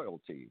like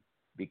royalty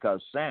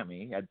because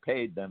Sammy had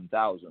paid them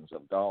thousands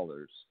of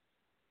dollars.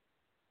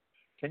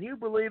 Can you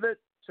believe it?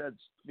 Said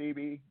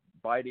Phoebe,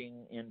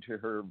 biting into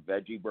her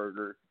veggie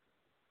burger.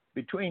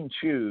 Between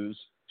chews,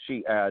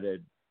 she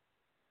added,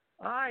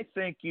 I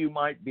think you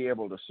might be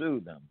able to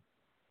sue them.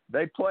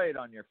 They played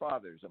on your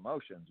father's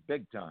emotions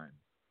big time.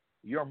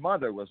 Your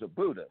mother was a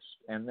Buddhist,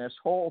 and this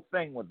whole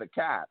thing with the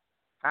cat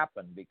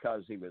happened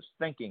because he was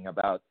thinking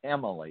about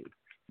Emily.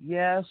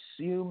 Yes,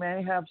 you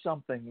may have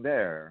something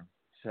there,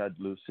 said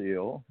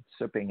Lucille,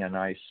 sipping an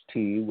iced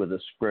tea with a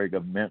sprig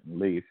of mint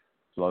leaf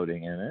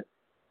floating in it.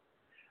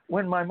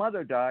 When my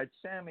mother died,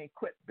 Sammy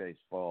quit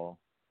baseball,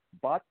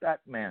 bought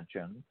that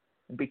mansion,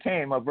 and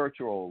became a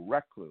virtual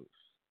recluse.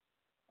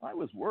 I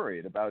was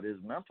worried about his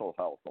mental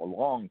health a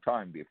long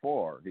time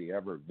before he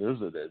ever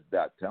visited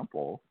that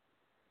temple.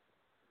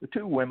 The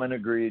two women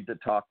agreed to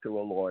talk to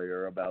a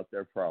lawyer about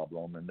their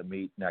problem and to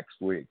meet next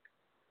week.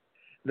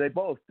 They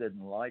both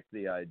didn't like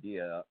the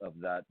idea of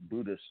that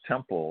Buddhist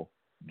temple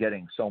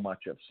getting so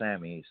much of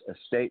Sammy's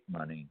estate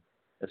money,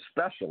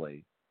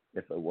 especially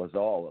if it was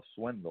all a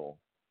swindle.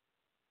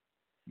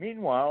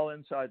 Meanwhile,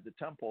 inside the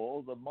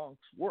temple, the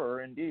monks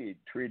were indeed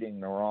treating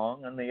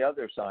Narong and the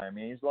other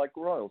Siamese like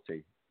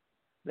royalty.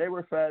 They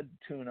were fed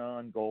tuna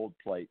on gold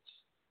plates,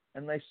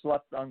 and they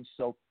slept on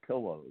silk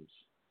pillows.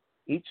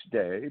 Each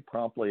day,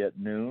 promptly at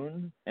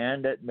noon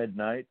and at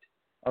midnight,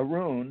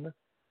 Arun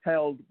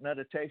held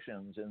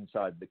meditations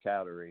inside the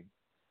cattery,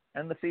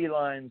 and the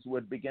felines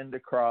would begin to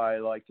cry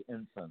like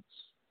infants,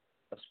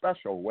 a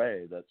special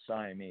way that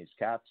Siamese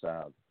cats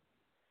have,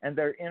 and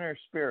their inner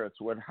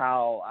spirits would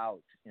howl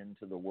out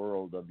into the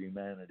world of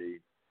humanity,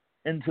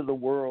 into the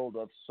world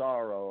of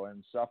sorrow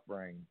and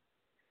suffering,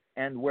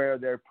 and where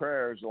their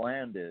prayers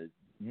landed,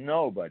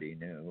 nobody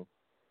knew.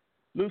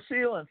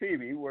 Lucille and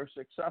Phoebe were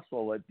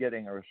successful at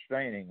getting a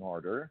restraining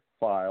order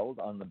filed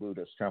on the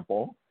Buddhist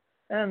temple,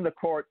 and the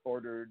court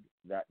ordered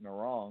that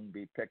Narong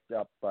be picked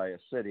up by a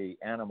city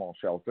animal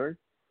shelter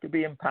to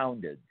be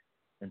impounded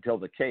until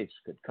the case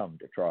could come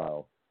to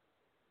trial.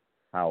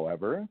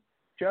 However,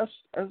 just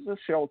as the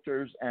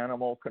shelter's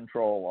animal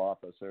control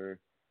officer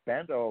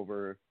bent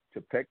over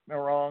to pick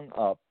Narong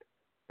up,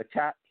 the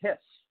cat hissed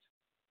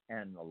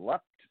and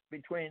leapt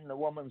between the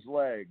woman's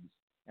legs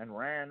and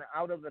ran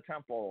out of the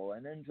temple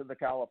and into the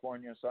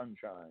California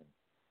sunshine.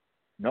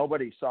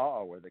 Nobody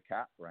saw where the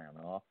cat ran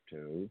off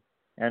to,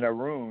 and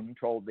Arun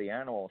told the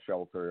animal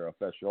shelter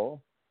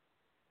official,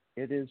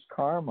 "It is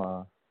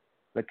karma.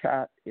 The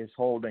cat is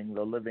holding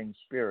the living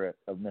spirit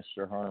of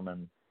Mr.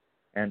 Harmon,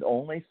 and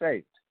only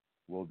fate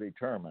will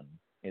determine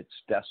its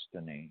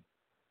destiny."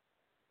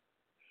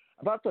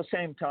 About the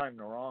same time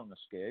Narong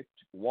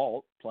escaped,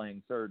 Walt,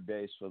 playing third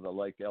base for the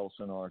Lake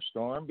Elsinore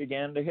Storm,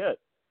 began to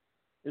hit.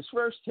 His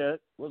first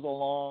hit was a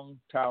long,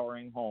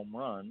 towering home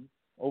run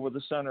over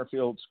the center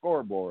field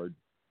scoreboard.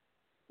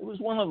 It was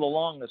one of the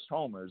longest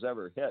homers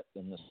ever hit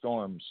in the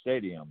Storm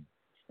Stadium,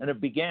 and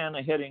it began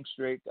a hitting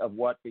streak of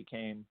what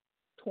became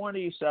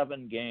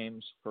 27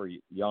 games for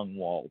young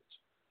Walt.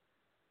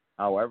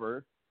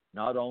 However,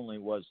 not only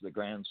was the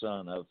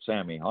grandson of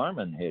Sammy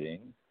Harmon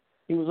hitting,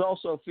 he was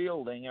also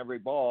fielding every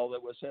ball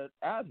that was hit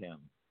at him.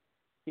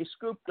 He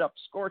scooped up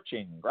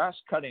scorching,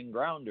 grass-cutting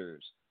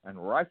grounders and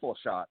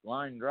rifle-shot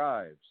line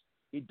drives.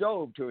 He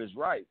dove to his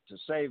right to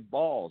save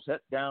balls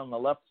hit down the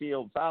left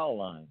field foul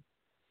line,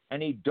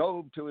 and he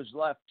dove to his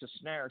left to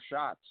snare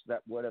shots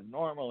that would have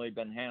normally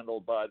been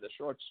handled by the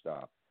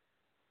shortstop.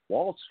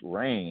 Walt's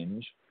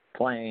range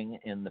playing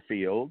in the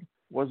field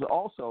was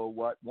also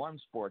what one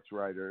sports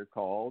writer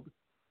called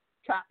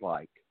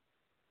cat-like.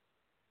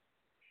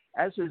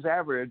 As his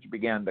average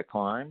began to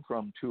climb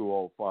from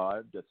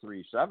 205 to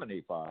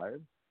 375,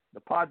 the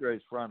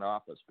Padres front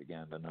office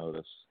began to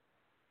notice.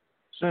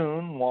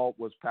 Soon, Walt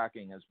was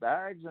packing his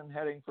bags and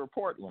heading for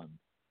Portland,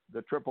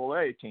 the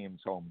AAA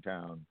team's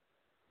hometown.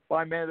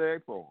 By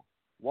mid-April,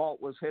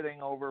 Walt was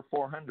hitting over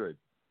 400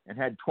 and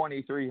had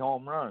 23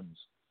 home runs,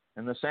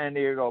 and the San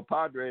Diego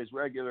Padres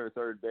regular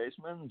third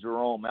baseman,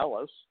 Jerome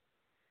Ellis,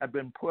 had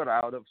been put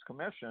out of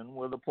commission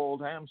with a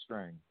pulled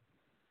hamstring.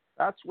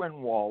 That's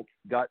when Walt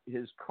got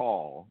his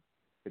call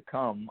to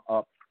come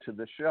up to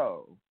the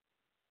show.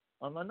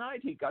 On the night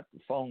he got the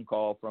phone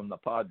call from the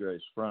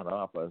Padres front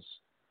office,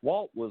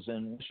 Walt was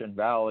in Mission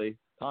Valley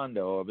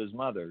condo of his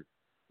mother,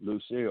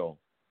 Lucille.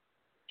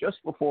 Just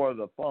before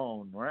the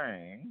phone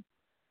rang,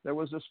 there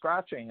was a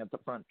scratching at the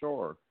front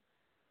door.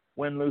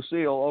 When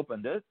Lucille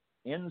opened it,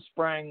 in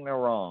sprang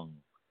Narong,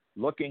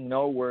 looking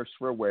no worse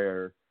for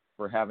wear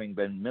for having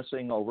been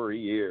missing over a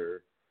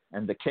year,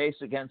 and the case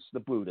against the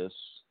Buddhists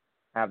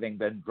having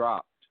been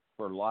dropped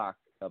for lack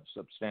of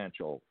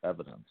substantial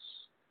evidence.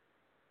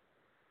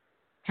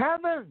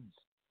 "Heavens!"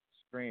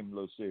 screamed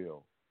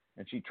Lucille,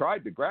 and she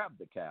tried to grab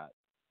the cat,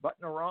 but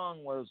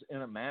Narong was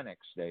in a manic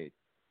state,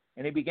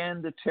 and he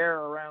began to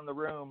tear around the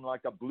room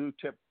like a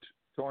blue-tipped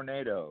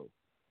tornado.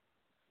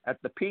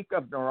 At the peak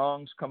of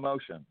Narong's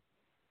commotion,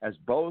 as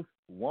both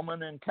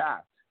woman and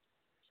cat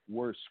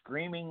were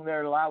screaming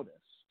their loudest,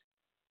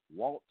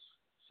 Walt's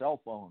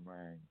cell phone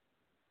rang,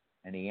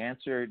 and he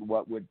answered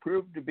what would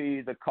prove to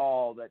be the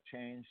call that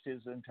changed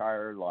his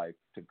entire life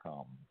to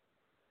come.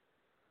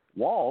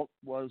 Walt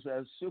was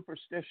as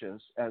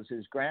superstitious as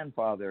his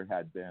grandfather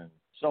had been,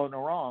 so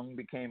Narong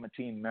became a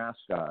team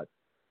mascot.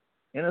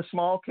 In a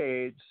small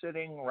cage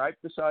sitting right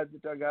beside the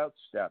dugout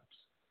steps,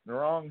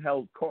 Narong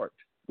held court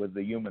with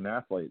the human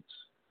athletes.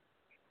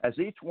 As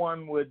each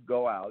one would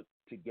go out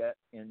to get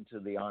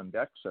into the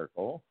on-deck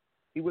circle,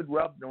 he would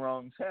rub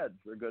Narong's head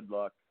for good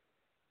luck.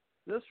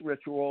 This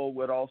ritual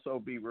would also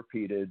be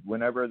repeated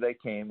whenever they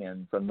came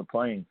in from the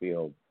playing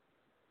field.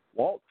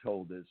 Walt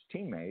told his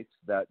teammates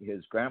that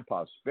his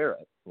grandpa's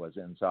spirit was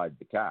inside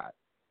the cat,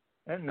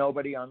 and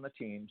nobody on the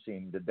team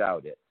seemed to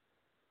doubt it.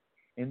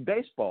 In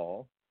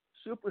baseball,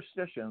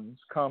 superstitions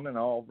come in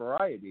all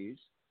varieties,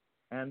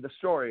 and the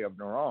story of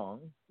Narong,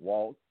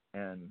 Walt,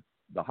 and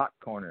the Hot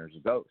Corners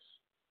ghost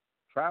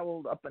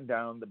traveled up and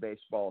down the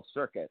baseball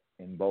circuit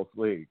in both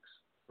leagues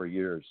for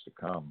years to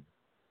come,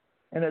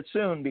 and it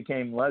soon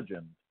became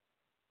legend.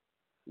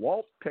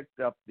 Walt picked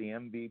up the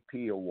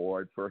MVP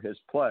award for his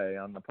play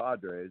on the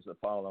Padres the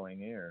following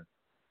year,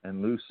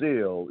 and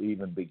Lucille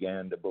even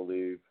began to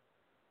believe.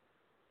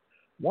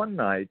 One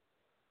night,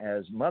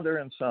 as mother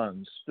and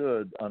son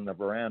stood on the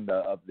veranda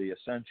of the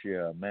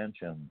Essentia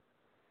mansion,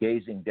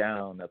 gazing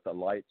down at the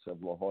lights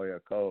of La Jolla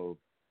Cove,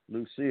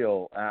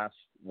 Lucille asked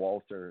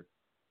Walter,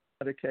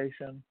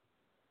 "Medication?"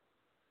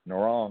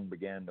 Narong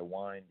began to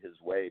wind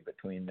his way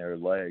between their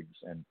legs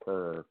and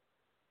purr.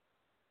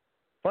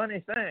 "Funny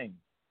thing,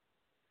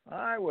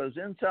 I was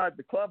inside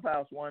the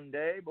clubhouse one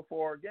day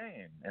before a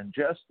game, and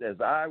just as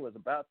I was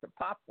about to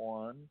pop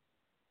one,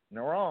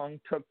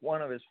 Narong took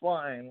one of his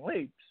flying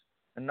leaps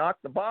and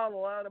knocked the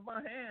bottle out of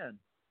my hand.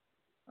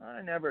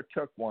 I never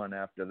took one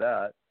after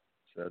that,"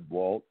 said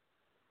Walt,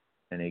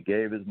 and he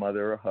gave his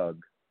mother a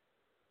hug.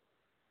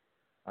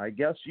 "I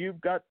guess you've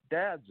got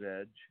Dad's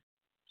edge,"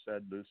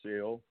 said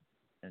Lucille,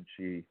 and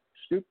she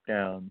stooped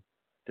down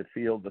to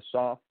feel the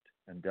soft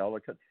and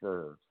delicate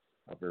fur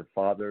of her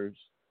father's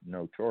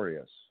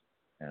notorious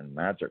and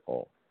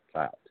magical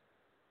cat.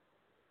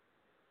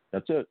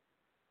 That's it.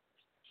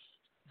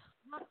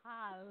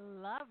 I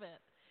love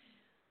it.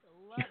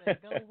 Love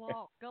it. Go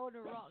walk. Go to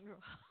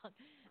Narong.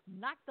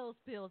 Knock those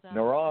pills out.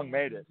 Narong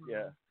made it,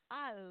 yeah.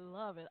 I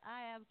love it.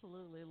 I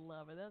absolutely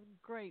love it. That's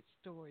a great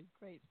story.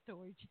 Great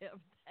story,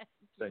 Jim.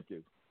 Thank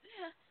you.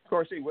 Of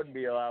course, he wouldn't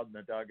be allowed in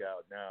the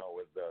dugout now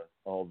with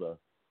all the,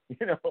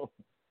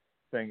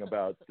 thing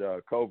about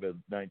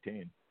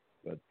COVID-19.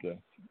 But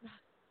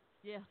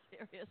yeah,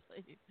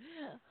 seriously.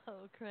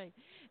 Oh, great.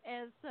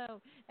 And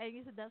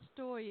you said that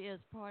story is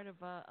part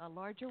of a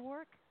larger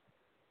work?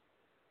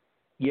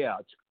 yeah,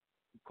 it's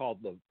called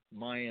The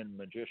Mayan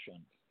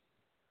Magician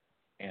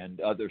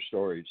and Other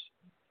Stories.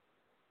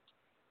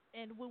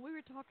 And when we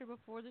were talking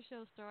before the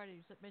show started,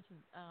 you mentioned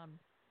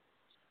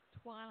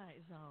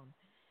Twilight Zone.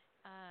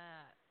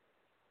 Uh,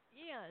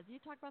 yeah, you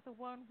talk about the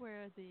one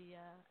where the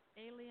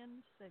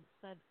aliens said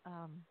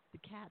the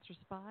cats are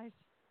spies.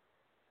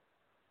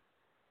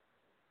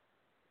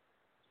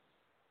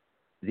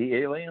 The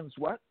aliens,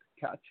 what?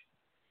 Catch?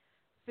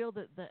 Feel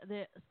that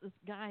this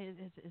guy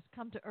has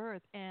come to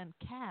Earth and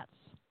cats.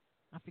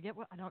 I forget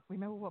what I don't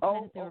remember what Oh,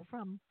 planet they were oh,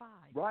 from. Spies,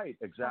 right,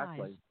 spies,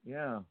 exactly.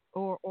 Yeah.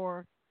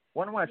 or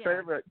One of my yeah,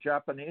 favorite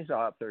Japanese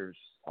authors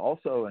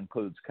also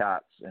includes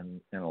cats in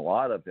a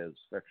lot of his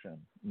fiction.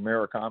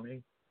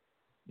 Murakami,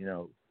 you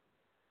know,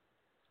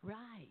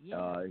 right,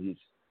 yeah, he's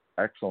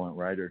excellent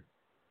writer.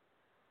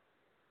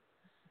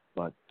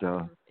 But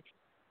perfect.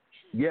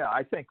 yeah,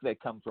 I think they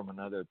come from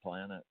another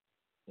planet.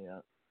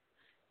 Yeah,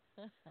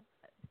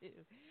 Too.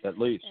 at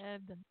least.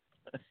 And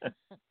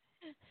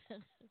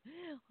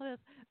well,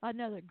 that's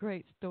another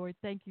great story.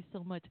 Thank you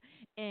so much.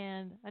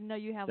 And I know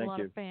you have a Thank lot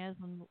of you. fans,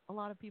 and a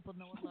lot of people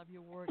know and love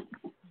your work.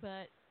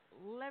 But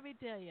let me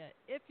tell you,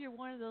 if you're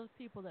one of those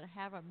people that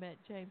haven't met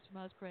Jim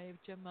Musgrave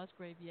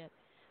yet,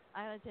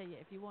 I gotta tell you,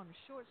 if you want a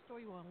short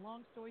story, you want a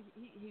long story,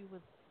 he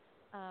was.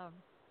 Um,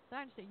 so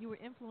I understand you were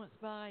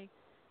influenced by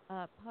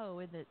Poe,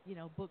 in that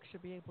books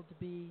should be able to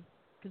be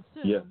Yes.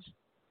 consumed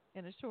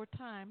in a short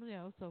time.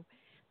 So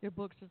their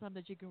books are something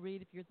that you can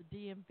read if you're at the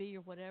DMV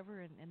or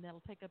whatever, and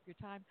that'll take up your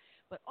time.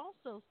 But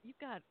also, you've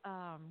got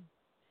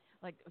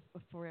like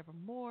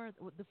Forevermore,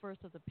 the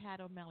first of the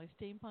Pat O'Malley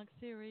steampunk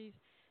series,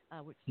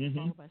 which is Hmm.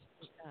 followed by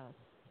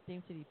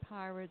Steam City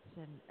Pirates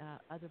and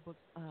other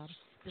books,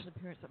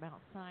 Disappearance at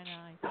Mount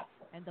Sinai,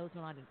 and those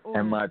are not in And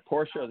order. my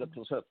Portia of the Um,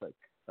 Pacific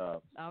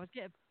I was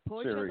getting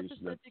Portrait of the series.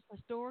 That's Pacific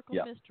Historical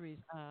yeah. Mysteries.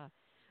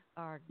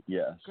 Our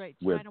Yes. great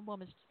With China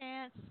Woman's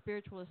Chance, the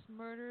Spiritualist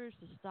Murders,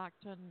 the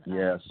Stockton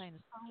yes. Insane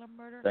Asylum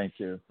Murder. Thank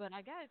you. But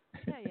I gotta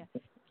tell you,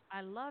 I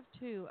love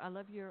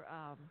your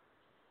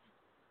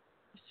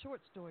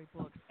short story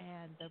books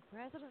and the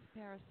President's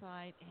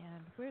Parasite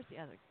and where's the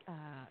other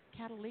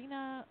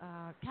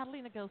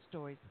Catalina Ghost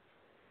Stories.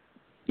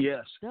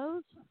 Yes.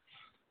 Those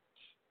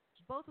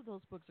both of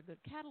those books are good.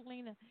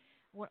 Catalina,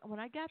 when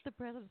I got the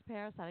President's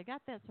Parasite, I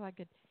got that so I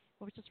could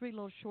just read a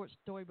little short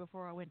story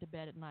before I went to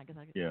bed at night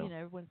because Yeah.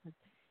 everyone said,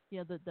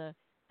 the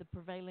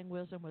prevailing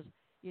wisdom was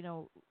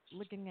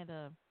looking at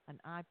a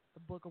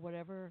book or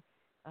whatever,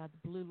 the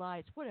blue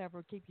lights,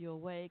 whatever, keep you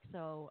awake.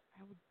 So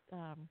I would,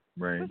 of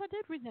Right. course, I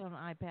did read that on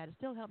an iPad. It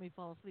still helped me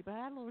fall asleep. But I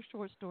had a little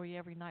short story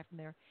every night from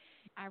there.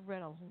 I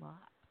read a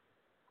lot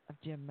of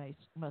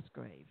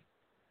Musgrave,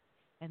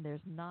 and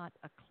there's not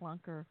a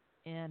clunker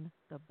in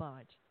the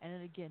bunch. And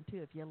then again,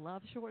 too, if you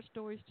love short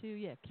stories too,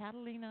 yeah,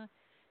 Catalina,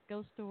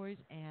 Ghost Stories,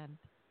 and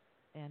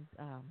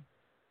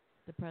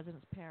the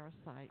President's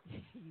Parasite,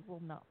 you will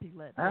not be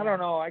let I don't down.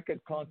 know. I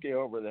could clunk you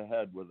over the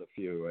head with a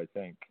few. I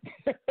think.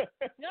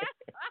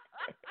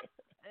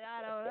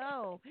 I don't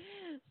know.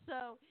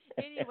 So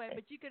anyway,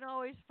 but you can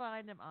always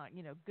find him on,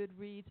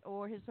 Goodreads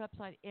or his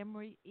website,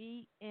 Emory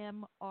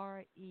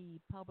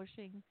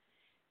Publishing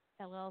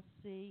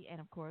LLC, and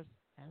of course,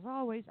 as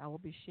always, I'll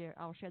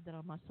share that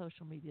on my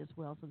social media as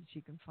well, so that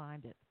you can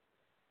find it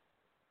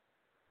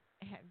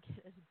and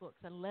get his books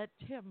and let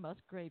Tim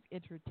Musgrave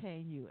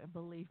entertain you. And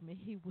believe me,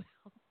 he will.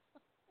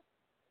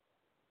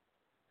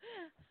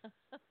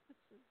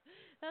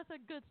 That's a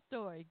good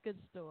story. Good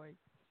story.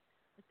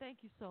 Thank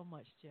you so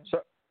much, Jim. So,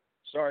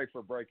 sorry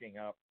for breaking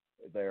up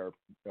there.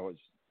 It was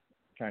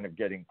kind of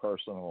getting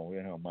personal.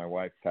 My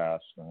wife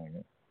passed, and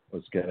I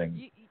was getting.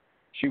 You,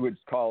 She would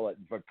call it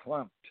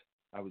verklempt.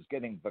 I was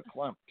getting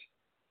verklempt.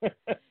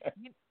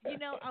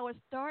 I was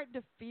starting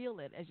to feel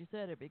it as you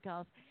said it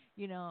because,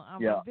 Yeah.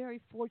 I'm very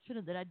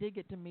fortunate that I did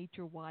get to meet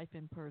your wife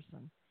in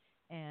person.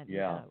 And,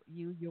 Yeah.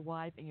 your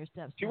wife and your She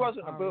stepson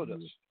wasn't a are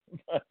Buddhist. you.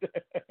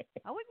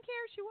 I wouldn't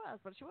care if she was,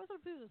 but she wasn't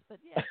a Buddhist. But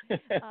yeah.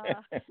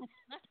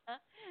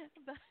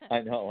 But,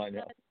 I know.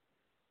 but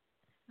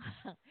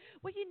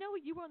well,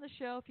 you were on the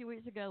show a few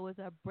weeks ago with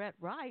Brett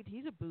Wright.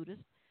 He's a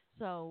Buddhist.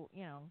 So,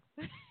 you've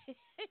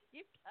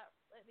got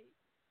plenty.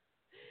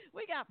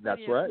 We got That's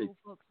plenty of right. cool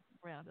folks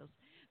around us.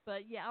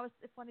 But yeah,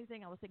 the funny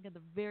thing, I was thinking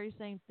the very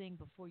same thing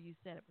before you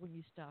said it when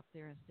you stopped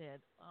there and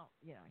said, "Oh,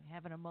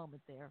 having a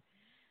moment there."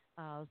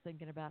 I was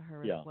thinking about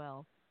her as Yeah.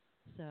 well.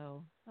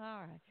 So,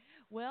 all right.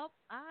 Well,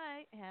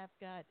 I have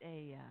got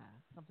a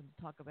something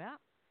to talk about,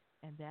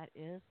 and that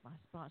is my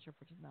sponsor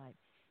for tonight.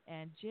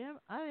 And Jim,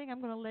 I think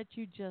I'm going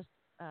to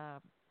uh,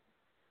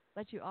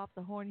 let you off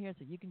the horn here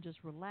so you can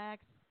just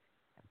relax,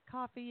 have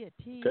coffee, a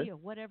tea, Okay. or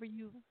whatever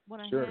you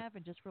want to Sure. have,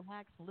 and just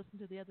relax and listen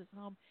to the others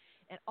home.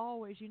 And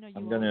always, I'm you going to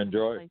always have a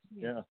enjoy. place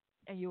here, Yeah.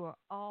 and you are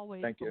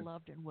always Thank you.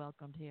 beloved and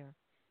welcomed here.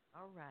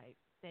 All right.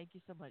 Thank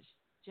you so much,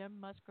 James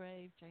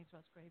Musgrave.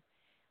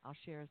 I'll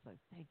share. So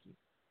thank you.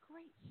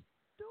 Great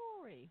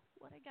story.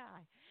 What a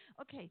guy.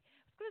 Okay,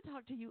 I was going to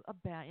talk to you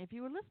about. If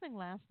you were listening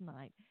last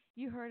night,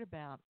 you heard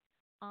about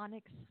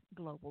ONYX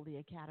Global, the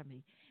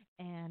Academy,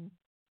 and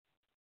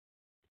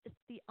it's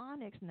the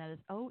ONYX, and that is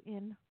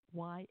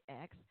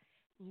ONYX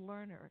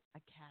Learner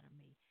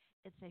Academy.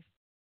 It's a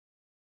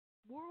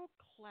world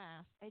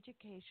class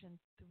education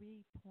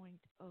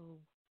 3.0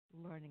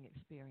 learning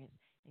experience.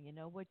 And you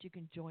know what? You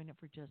can join it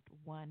for just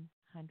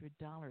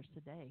 $100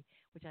 today,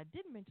 which I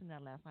didn't mention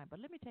that last night, but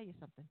let me tell you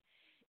something.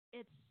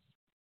 It's,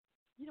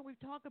 we've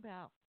talked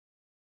about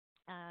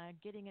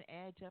getting an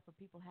edge up for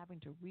people having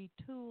to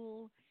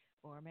retool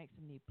or make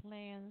some new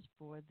plans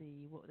for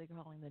the what they're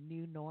calling the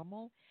new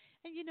normal.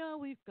 And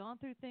we've gone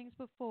through things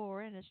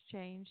before and it's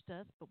changed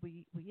us, but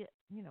we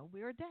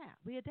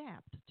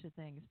adapt to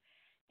things,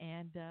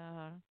 and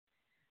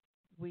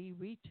we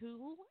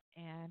retool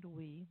and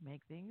we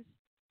make things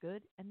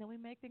good, and then we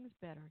make things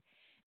better.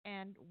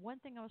 And one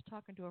thing I was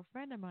talking to a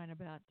friend of mine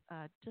about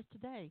just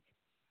today,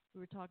 we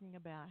were talking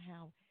about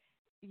how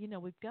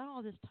we've got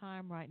all this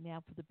time right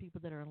now for the people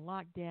that are in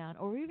lockdown,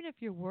 or even if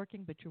you're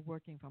working, but you're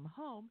working from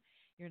home,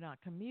 you're not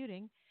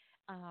commuting.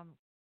 Um,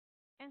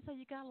 and so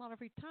you got a lot of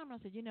free time. And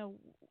I said,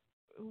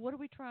 what are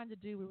we trying to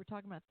do? We were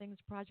talking about things,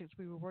 projects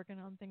we were working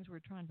on, things we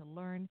were trying to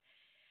learn.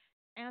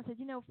 And I said,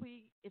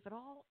 if it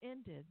all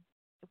ended,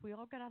 if we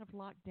all got out of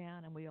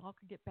lockdown and we all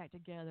could get back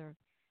together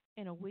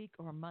in a week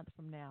or a month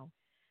from now,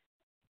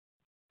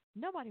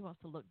 nobody wants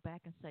to look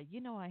back and say,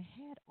 I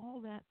had all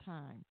that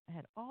time. I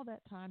had all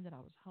that time that I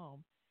was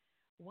home.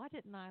 Why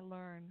didn't I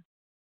learn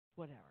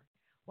whatever?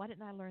 Why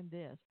didn't I learn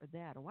this or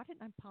that? Or why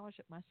didn't I polish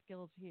up my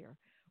skills here?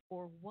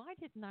 Or why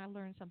didn't I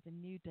learn something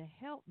new to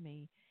help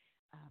me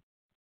uh,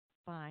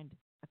 find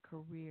a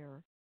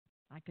career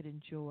I could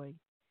enjoy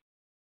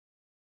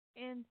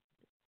in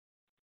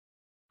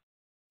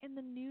in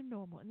the new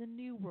normal, in the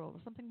new world,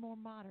 or something more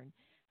modern?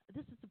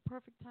 This is the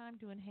perfect time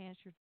to enhance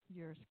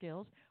your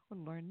skills or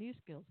learn new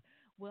skills.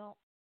 Well,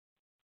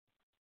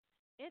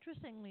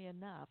 interestingly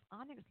enough,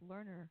 ONYX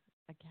Learner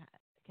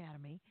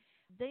Academy,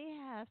 they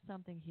have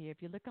something here.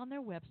 If you look on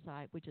their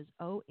website, which is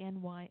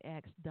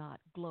onyx.global,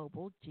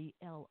 global, /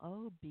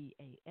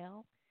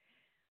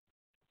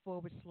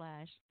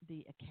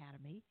 the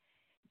academy,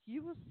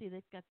 you will see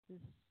they've got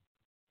this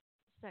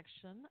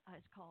section.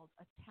 It's called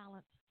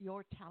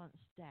Your Talent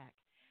Stack.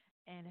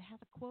 And it has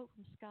a quote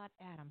from Scott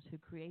Adams, who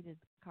created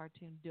the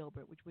cartoon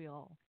Dilbert, which we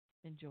all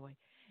enjoy.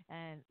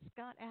 And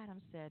Scott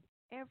Adams said,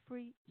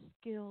 every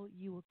skill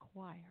you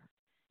acquire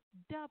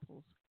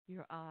doubles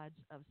your odds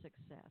of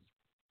success.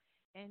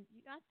 And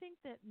I think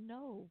that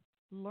no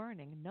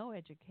learning, no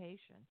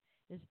education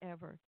is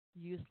ever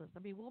useless. I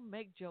mean, we'll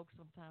make jokes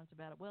sometimes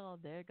about it. Well,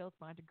 there goes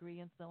my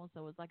degree and so and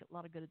so. It's like a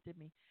lot of good it did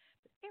me.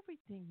 But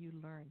everything you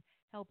learn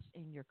helps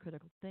in your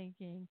critical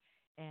thinking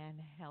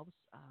and helps.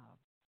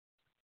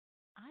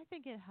 I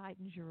think it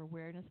heightens your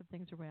awareness of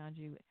things around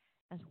you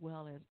as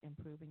well as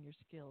improving your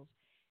skills.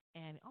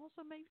 And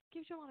also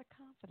gives you a lot of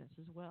confidence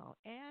as well,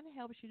 and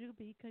helps you to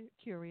be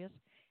curious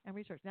and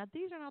research. Now,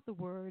 these are not the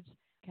words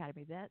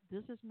Academy. That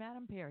this is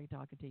Madam Perry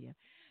talking to you.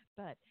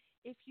 But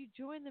if you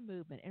join the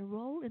movement,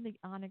 enroll in the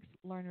ONYX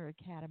Learner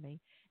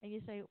Academy, and you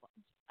say,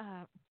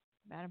 uh,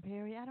 Madam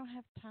Perry, I don't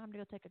have time to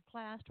go take a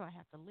class. Do I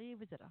have to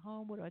leave? Is it at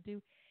home? What do I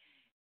do?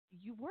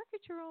 You work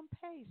at your own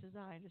pace, as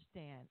I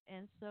understand,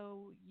 and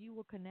so you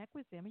will connect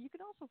with them, and you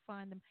can also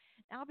find them.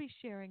 I'll be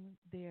sharing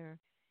their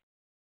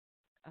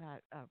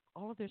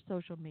all of their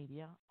social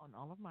media on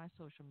all of my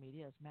social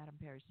media as Madam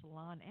Perry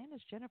Salon and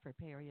as Jennifer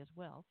Perry as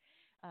well.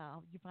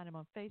 You find them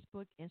on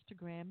Facebook,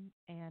 Instagram,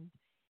 and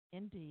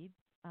Indeed.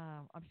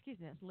 Excuse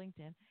me, that's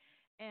LinkedIn,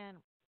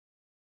 and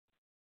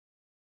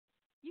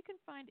you can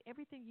find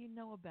everything you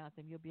know about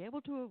them. You'll be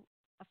able to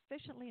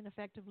efficiently and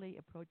effectively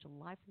approach a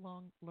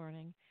lifelong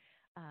learning.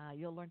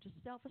 You'll learn to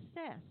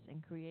self-assess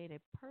and create a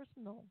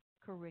personal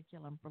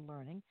curriculum for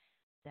learning.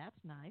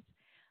 That's nice.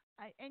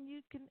 And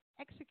you can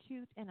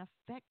execute an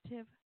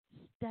effective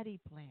study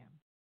plan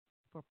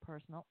for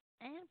personal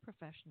and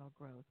professional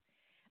growth.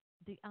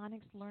 The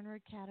ONYX Learner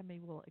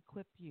Academy will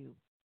equip you,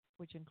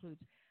 which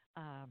includes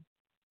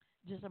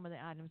just some of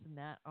the items in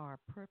that are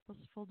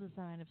purposeful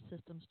design of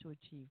systems to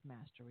achieve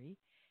mastery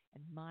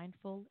and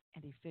mindful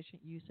and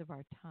efficient use of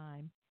our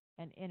time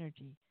and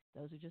energy.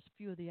 Those are just a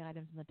few of the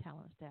items in the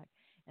talent stack.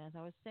 And as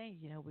I was saying,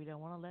 we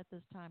don't want to let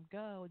this time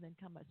go and then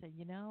come back and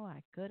say,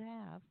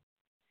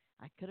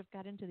 I could have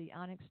got into the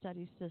ONYX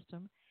study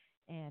system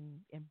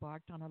and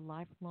embarked on a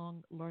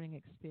lifelong learning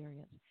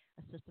experience,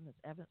 a system that's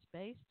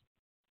evidence-based,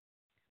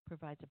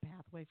 provides a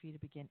pathway for you to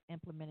begin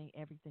implementing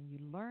everything you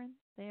learn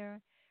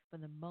there from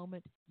the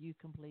moment you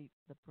complete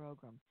the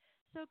program.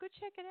 So go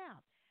check it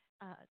out,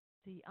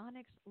 the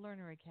ONYX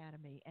Learner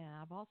Academy. And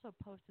I've also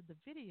posted the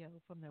video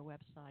from their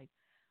website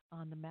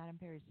on the Madam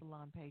Perry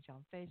Salon page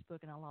on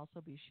Facebook, and I'll also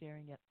be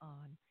sharing it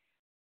on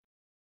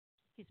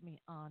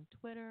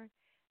Twitter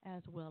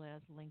as well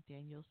as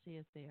LinkedIn. You'll see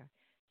it there.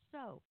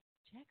 So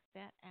check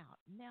that out.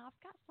 Now,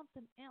 I've got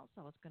something else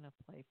I was going to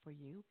play for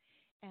you,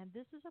 and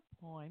this is a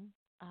poem.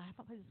 I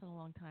haven't played this in a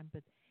long time,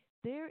 but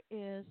there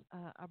is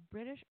a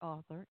British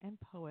author and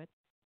poet,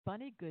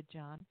 Bunny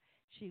Goodjohn.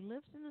 She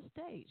lives in the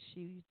States.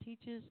 She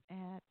teaches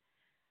at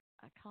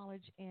a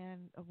college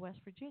in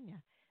West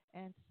Virginia.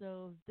 And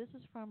so this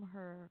is from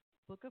her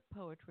book of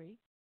poetry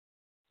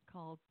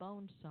called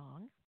Bone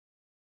Song.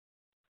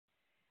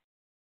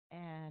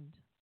 And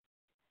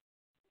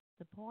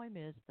The poem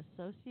is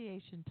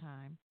Association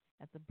Time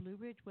at the Blue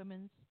Ridge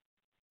Women's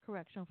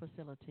Correctional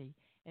Facility.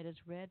 It is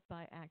read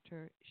by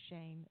actor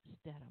Shane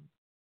Steddum.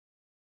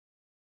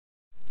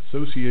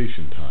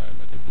 Association Time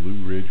at the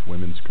Blue Ridge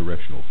Women's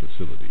Correctional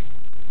Facility,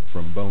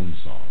 from Bone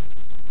Song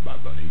by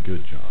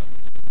Goodjohn.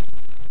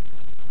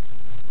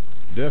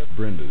 Deaf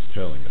Brenda's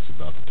telling us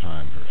about the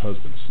time her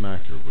husband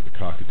smacked her with a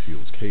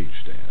cockatiel's cage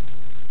stand,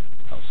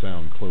 how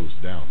sound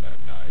closed down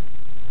that night,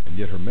 and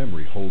yet her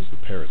memory holds the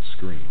parrot's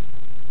scream.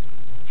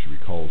 She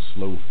recalls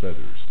slow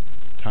feathers,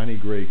 tiny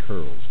gray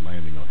curls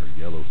landing on her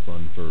yellow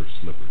fun fur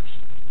slippers.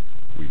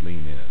 We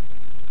lean in.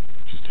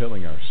 She's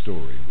telling our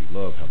story, and we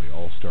love how they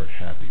all start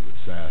happy with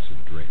sass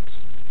and drinks.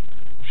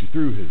 She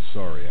threw his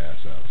sorry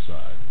ass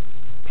outside,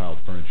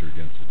 piled furniture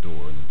against the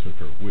door, and then took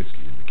her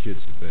whiskey and the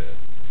kids to bed,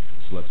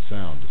 slept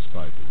sound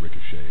despite the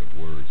ricochet of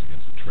words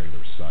against the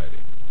trailer's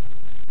siding.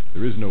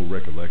 There is no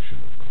recollection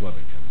of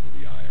clubbing him with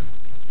the iron.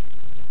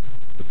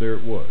 But there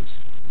it was,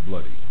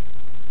 bloody,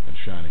 and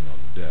shining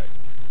on the deck.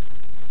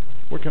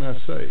 "What can I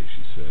say?"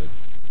 she said,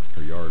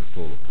 her yard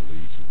full of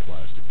police and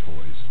plastic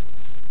toys,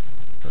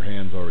 her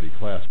hands already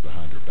clasped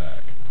behind her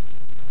back.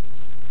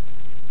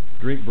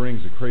 "Drink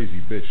brings a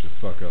crazy bitch to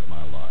fuck up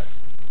my life.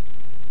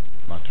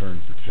 My turn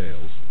for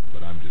tales,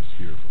 but I'm just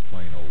here for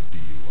plain old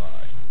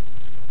DUI.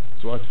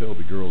 So I tell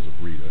the girls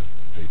of Rita,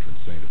 patron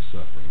saint of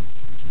suffering,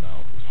 whose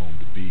mouth was home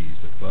to bees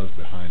that buzzed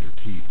behind her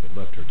teeth that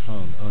left her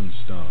tongue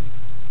unstung,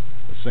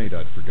 a saint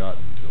I'd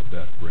forgotten until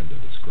deaf Brenda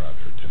described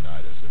her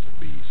tinnitus as a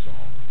bee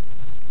song.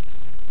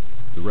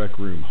 The rec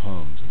room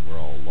hums and we're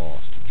all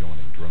lost,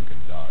 joining drunken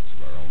dots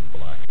of our own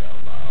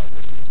blacked-out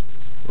lives.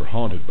 We're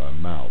haunted by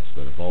mouths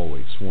that have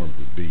always swarmed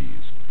with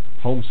bees,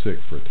 homesick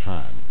for a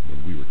time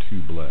when we were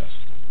too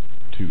blessed,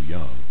 too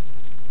young,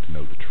 to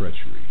know the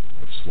treachery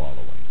of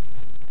swallowing."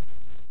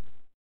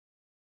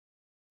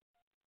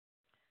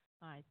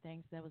 All right,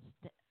 thanks. That was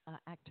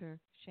actor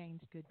Shane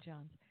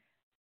Goodjohn's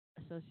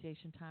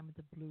Association Time at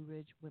the Blue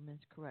Ridge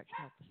Women's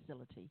Correctional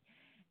Facility.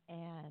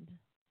 And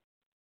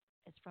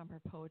it's from her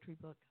poetry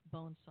book,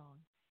 Bone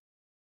Song.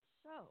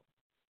 So,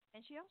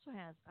 and she also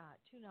has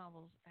two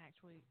novels,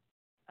 actually,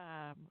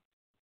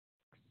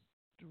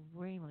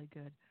 extremely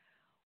good.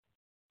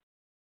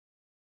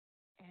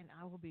 And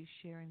I will be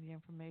sharing the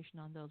information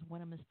on those.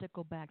 One of them is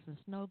Sticklebacks and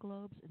Snow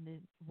Globes, and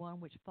the one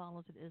which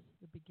follows it is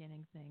The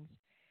Beginning Things.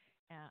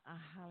 I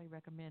highly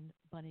recommend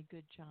Bunny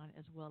Goodjohn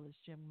as well as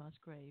Jim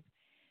Musgrave.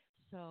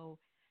 So,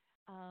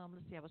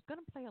 let's see. I was going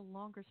to play a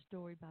longer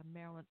story by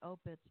Marilyn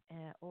Opitz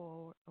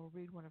or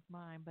read one of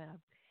mine, but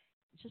I've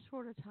just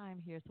short of time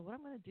here. So what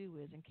I'm going to do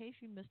is, in case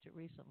you missed it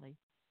recently,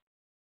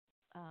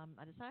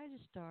 I decided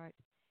to start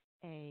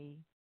a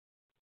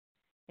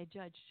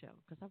judge show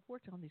because I've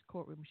worked on these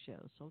courtroom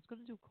shows. So I was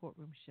going to do a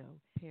courtroom show,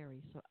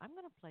 Perry. So I'm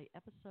going to play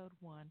episode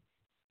 1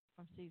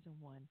 from season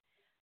 1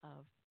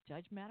 of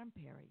Judge Madam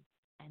Perry,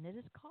 and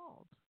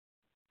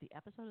the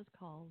episode is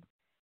called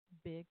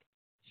Big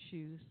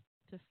Shoes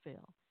to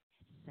Fill.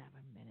 7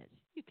 minutes.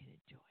 You can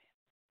enjoy it.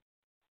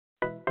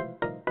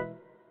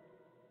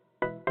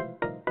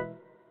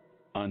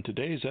 On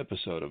today's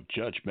episode of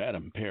Judge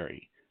Madam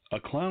Perry, a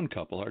clown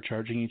couple are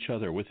charging each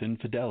other with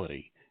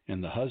infidelity,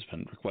 and the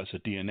husband requests a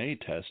DNA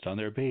test on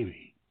their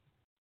baby.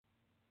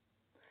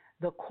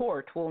 The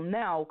court will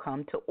now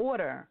come to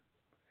order.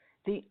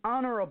 The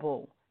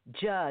Honorable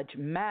Judge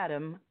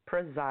Madam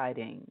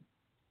presiding.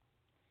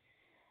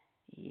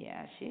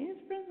 Yeah, she's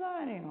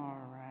presiding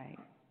all right.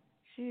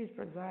 She's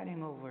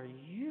presiding over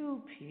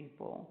you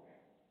people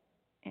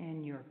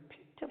and your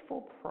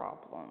pitiful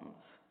problems.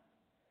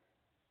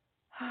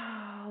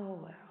 Oh,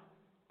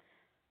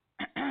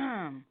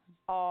 well.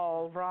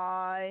 All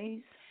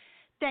rise.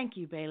 Thank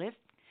you, bailiff.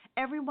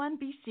 Everyone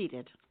be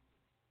seated.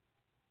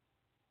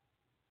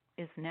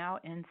 Is now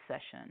in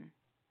session.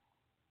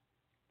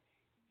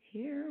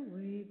 Here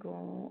we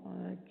go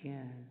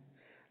again.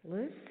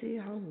 Let's see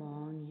how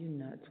long you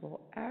nuts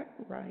will act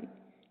right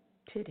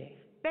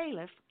today.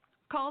 Bailiff,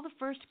 call the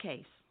first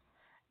case.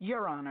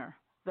 Your Honor,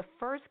 the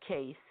first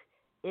case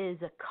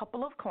is a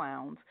couple of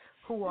clowns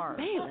who are...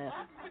 Bailiff,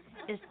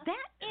 is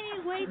that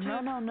any way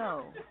to...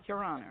 No.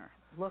 Your Honor,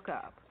 look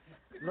up.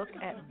 Look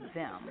at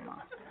them.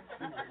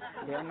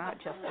 They're not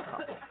just a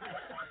couple.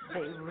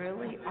 They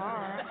really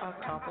are a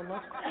couple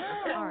of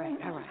clowns. All right,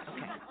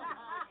 okay.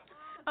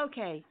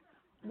 Okay,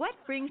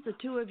 what brings the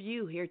two of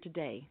you here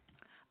today?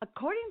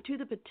 According to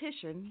the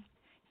petition,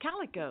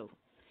 Calico,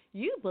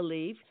 you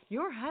believe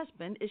your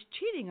husband is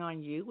cheating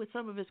on you with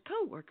some of his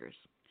co-workers.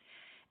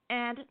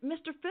 And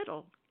Mr.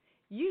 Fiddle,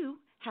 you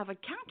have a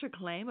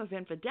counterclaim of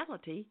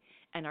infidelity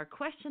and are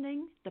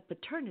questioning the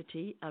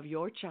paternity of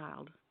your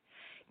child.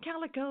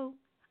 Calico,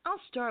 I'll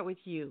start with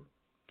you.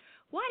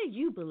 Why do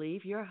you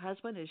believe your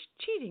husband is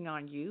cheating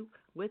on you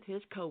with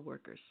his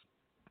co-workers?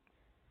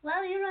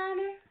 Well, Your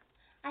Honor,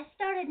 I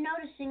started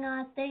noticing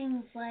odd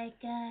things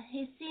like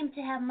he seemed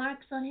to have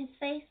marks on his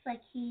face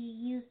like he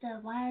used a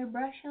wire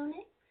brush on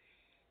it.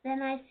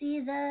 Then I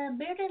see the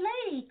bearded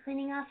lady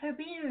cleaning off her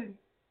beard.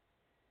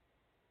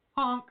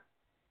 Honk.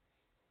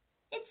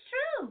 It's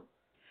true.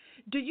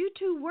 Do you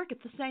two work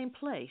at the same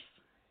place?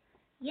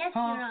 Yes,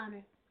 Your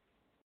Honor.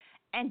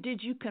 And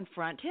did you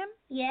confront him?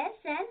 Yes,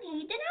 and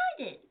he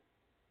denied it.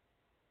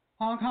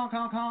 Honk, honk,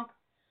 honk, honk.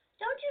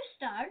 Don't you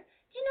start.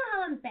 Do you know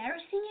how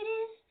embarrassing it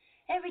is?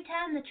 Every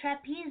time the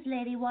trapeze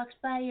lady walks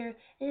by, your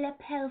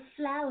lapel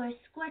flower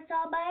squirts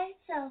all by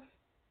itself.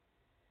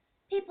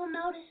 People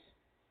notice.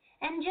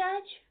 And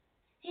Judge,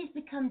 he's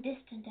become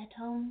distant at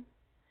home.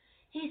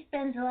 He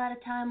spends a lot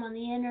of time on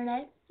the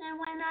internet, and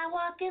when I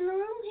walk in the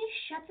room, he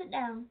shuts it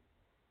down.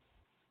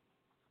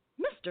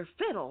 Mr.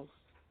 Fiddle.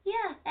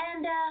 Yeah,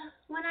 and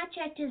when I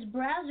checked his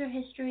browser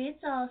history,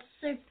 it's all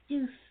Cirque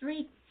du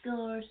Freak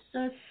or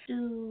Cirque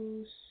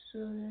du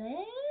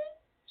Soleil?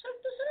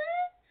 Cirque du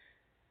Soleil?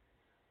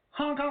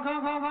 Honk, honk,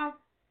 honk, honk, honk.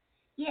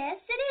 Yes,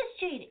 it is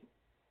cheating.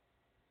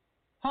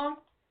 Honk,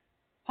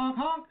 honk,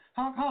 honk,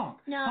 honk, honk.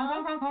 No,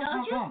 honk, honk, honk, don't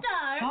honk, you honk.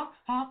 start. Honk,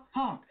 honk,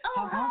 honk. Oh,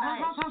 honk,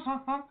 honk, hush. honk,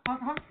 honk, honk, honk,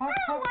 honk, honk, honk,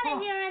 I don't want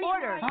to hear any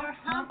Order. more of your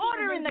honking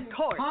Order in the business.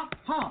 court. honk,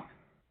 honk,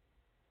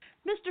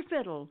 Mr.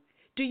 Fiddle,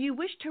 do you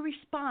wish to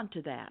respond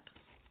to that?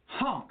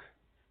 honk.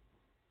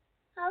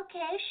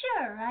 Okay,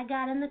 sure. I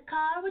got in the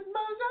car with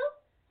Bozo,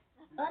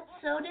 but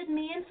so did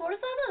me and 45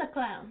 other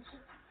clowns.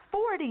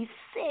 46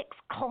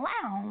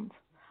 clowns?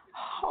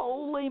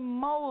 Holy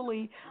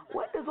moly,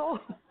 what does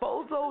old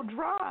Bozo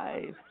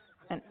drive?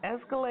 An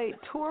Escalade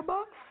tour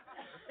bus?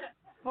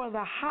 For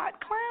the hot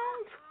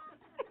clowns?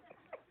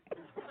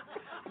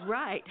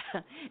 Right.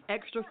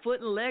 Extra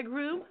foot and leg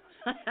room?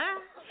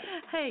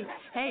 Hey,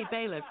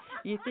 bailiff,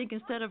 you think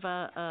instead of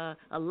a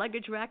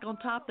luggage rack on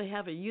top, they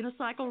have a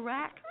unicycle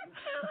rack?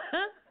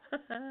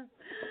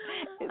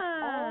 It's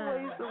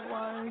always the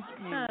ones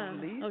you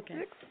least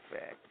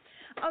expect.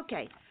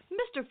 Okay,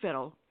 Mr.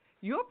 Fiddle,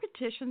 your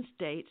petition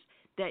states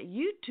that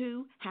you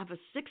two have a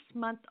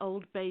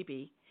 6-month-old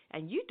baby,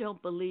 and you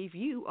don't believe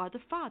you are the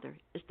father.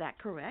 Is that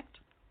correct?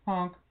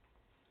 Honk.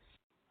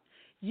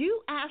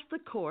 You asked the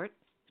court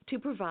to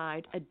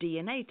provide a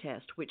DNA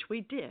test, which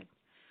we did.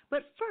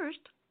 But first,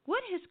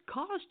 what has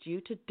caused you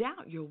to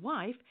doubt your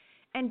wife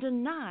and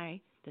deny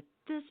that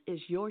this is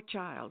your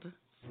child?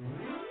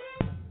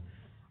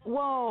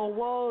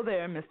 Whoa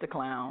there, Mr.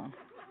 Clown.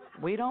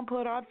 We don't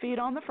put our feet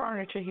on the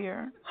furniture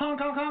here. Honk,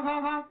 honk, honk,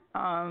 honk,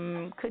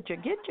 honk. Could you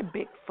get your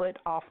big foot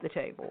off the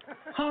table?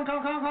 Honk,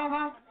 honk, honk, honk,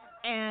 honk.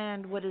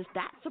 And what is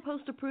that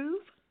supposed to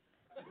prove?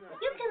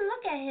 You can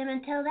look at him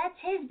and tell that's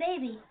his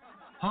baby.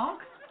 Honk.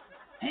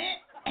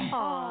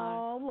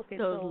 Oh, look at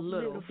those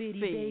little bitty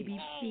feet. baby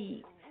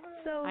feet.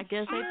 So I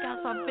guess they've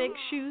got some big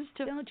shoes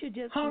to... Don't you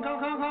just Honk,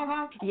 honk, honk, honk,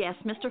 honk. Yes,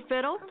 Mr.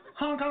 Fiddle?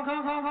 Honk, honk,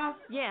 honk, honk, honk.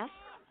 Yes,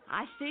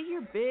 I see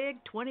your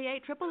big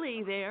 28 triple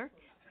E there.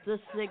 The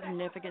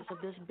significance of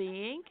this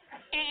being.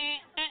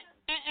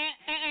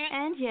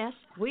 And yes,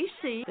 we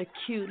see the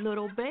cute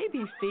little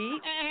baby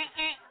feet.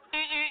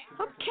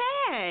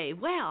 Okay,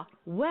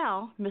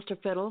 well,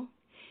 Mr. Fiddle,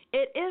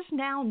 it is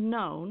now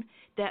known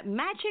that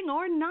matching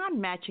or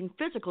non-matching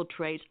physical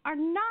traits are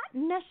not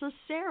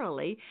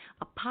necessarily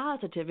a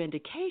positive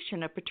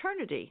indication of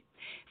paternity.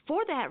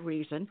 For that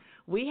reason,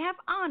 we have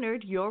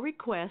honored your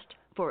request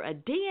for a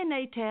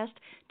DNA test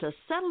to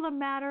settle the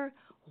matter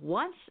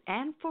once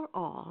and for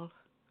all.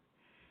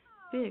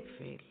 Big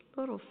feet,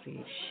 little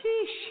feet,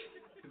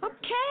 sheesh.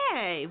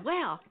 Okay,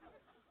 well,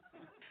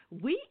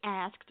 we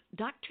asked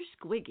Dr.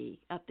 Squiggy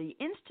of the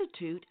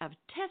Institute of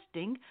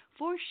Testing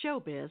for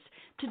Showbiz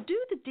to do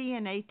the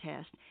DNA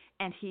test,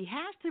 and he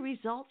has the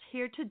results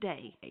here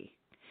today.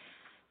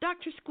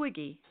 Dr.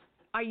 Squiggy,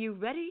 are you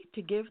ready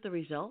to give the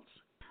results?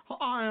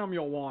 I am,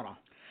 Your Honor.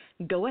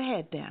 Go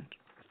ahead, then.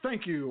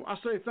 Thank you. I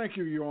say thank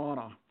you, Your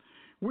Honor.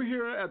 We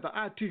here at the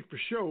IT for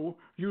Show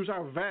use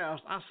our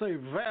vast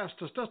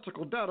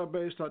statistical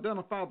database to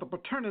identify the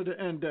paternity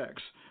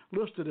index,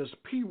 listed as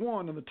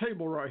P1 in the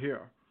table right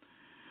here.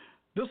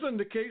 This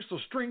indicates the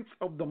strength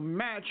of the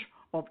match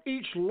of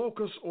each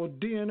locus or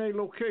DNA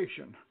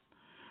location.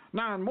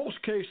 Now, in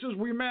most cases,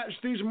 we match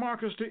these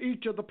markers to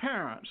each of the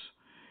parents.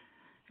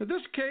 In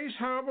this case,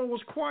 however,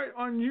 was quite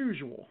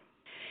unusual.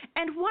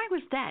 And why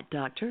was that,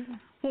 Doctor?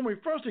 When we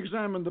first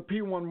examined the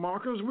P1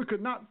 markers, we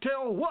could not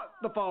tell what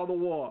the father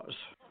was.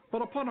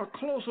 But upon a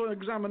closer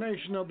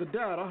examination of the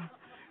data,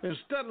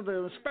 instead of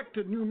the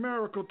expected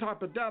numerical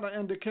type of data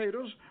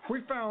indicators,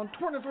 we found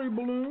 23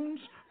 balloons,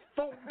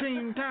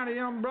 14 tiny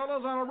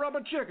umbrellas, and a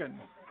rubber chicken.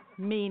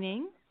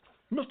 Meaning?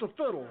 Mr.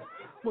 Fiddle,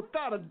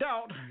 without a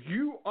doubt,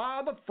 you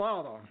are the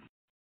father.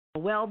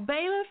 Well,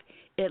 bailiff,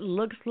 it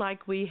looks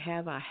like we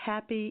have a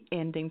happy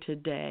ending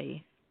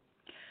today.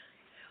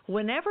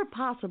 Whenever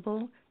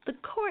possible, the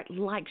court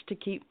likes to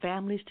keep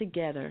families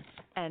together,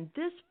 and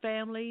this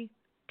family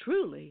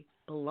truly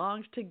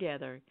belongs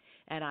together,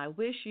 and I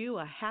wish you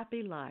a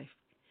happy life.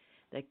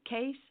 The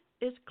case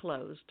is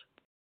closed.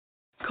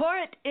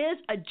 Court is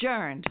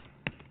adjourned.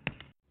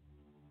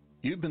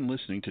 You've been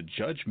listening to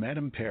Judge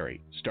Madam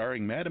Perry,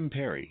 starring Madam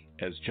Perry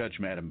as Judge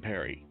Madam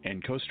Perry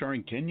and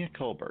co-starring Kenya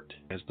Colbert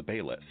as the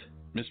bailiff.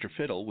 Mr.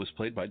 Fiddle was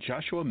played by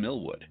Joshua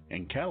Millwood,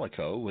 and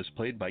Calico was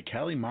played by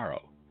Callie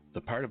Morrow. The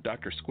part of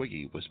Dr.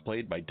 Squiggy was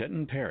played by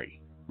Denton Perry.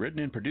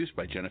 Written and produced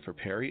by Jennifer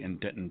Perry and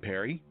Denton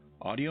Perry.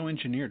 Audio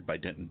engineered by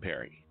Denton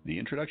Perry. The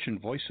introduction,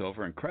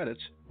 voiceover, and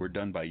credits were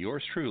done by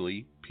yours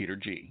truly, Peter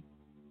G.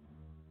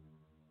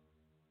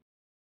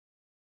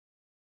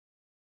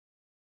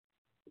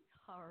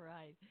 All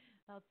right.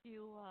 Thank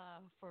you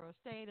for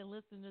staying and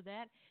listening to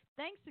that.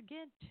 Thanks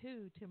again,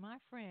 too, to my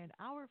friend,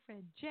 our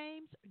friend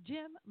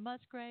Jim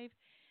Musgrave.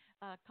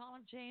 Call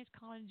him James,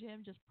 call him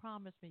Jim. Just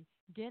promise me,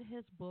 get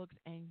his books,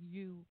 and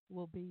you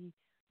will be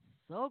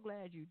so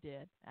glad you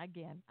did.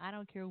 Again, I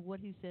don't care what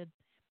he said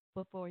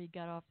before he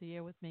got off the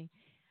air with me.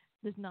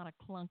 There's not a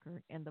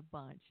clunker in the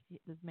bunch.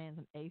 This man's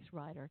an ace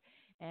writer.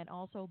 And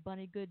also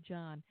Bunny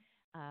Goodjohn,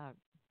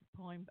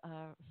 Poem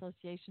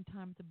Association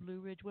Time at the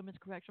Blue Ridge Women's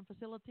Correctional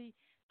Facility.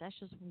 That's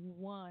just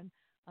one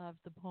of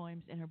the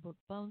poems in her book,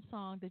 Bone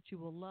Song, that you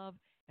will love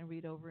and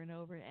read over and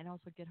over, and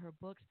also get her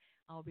books.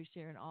 I'll be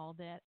sharing all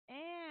that.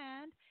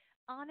 And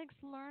ONYX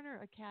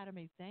Learner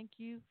Academy. Thank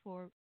you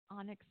for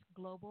ONYX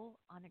Global,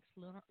 ONYX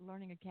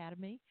Learning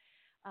Academy,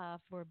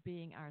 for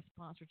being our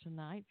sponsor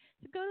tonight.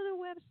 So go to the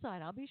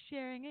website. I'll be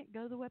sharing it.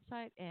 Go to the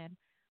website and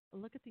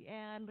look at the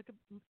ad. Look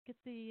at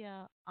the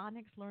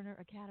ONYX Learner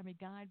Academy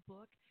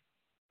guidebook,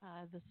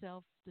 the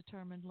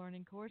self-determined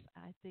learning course.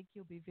 I think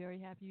you'll be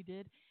very happy you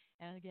did.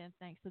 And again,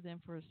 thanks to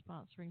them for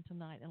sponsoring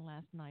tonight and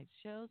last night's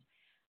shows.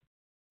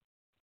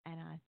 And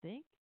I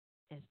think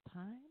it's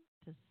time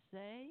to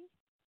say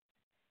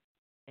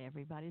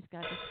everybody's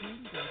got to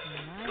swing. Good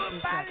night.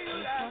 We've got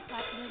stuff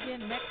happening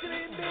again next week.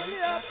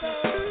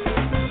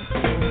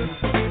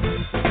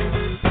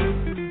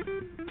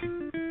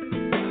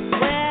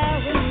 Well,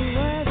 when you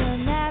were the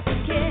nappy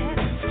kid,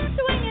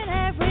 swinging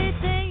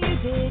everything you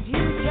did,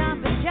 you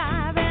jump and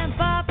jive and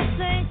bop and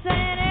sing,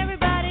 saying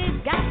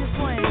everybody's got to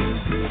swing.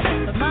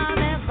 But Mom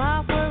and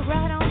Pop were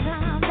right on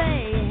time.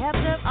 They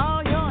helped up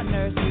all your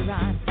nursery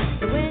rhymes.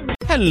 So when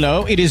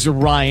Hello, it is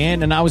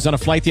Ryan, and I was on a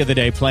flight the other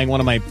day playing one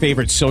of my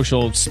favorite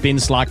social spin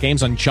slot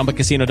games on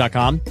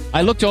ChumbaCasino.com.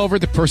 I looked over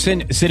at the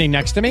person sitting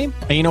next to me,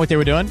 and you know what they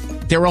were doing?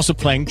 They were also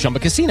playing Chumba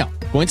Casino.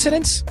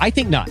 Coincidence? I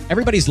think not.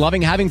 Everybody's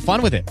loving having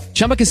fun with it.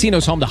 Chumba Casino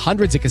is home to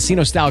hundreds of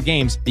casino-style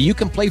games that you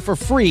can play for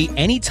free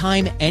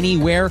anytime,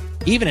 anywhere,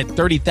 even at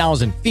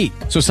 30,000 feet.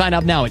 So sign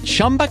up now at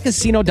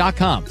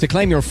ChumbaCasino.com to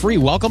claim your free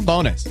welcome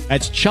bonus.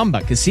 That's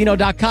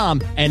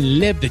ChumbaCasino.com and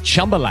live the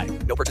Chumba life.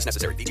 No purchase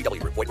necessary.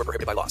 VGW. Void where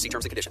prohibited by law. See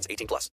terms and conditions. 18+.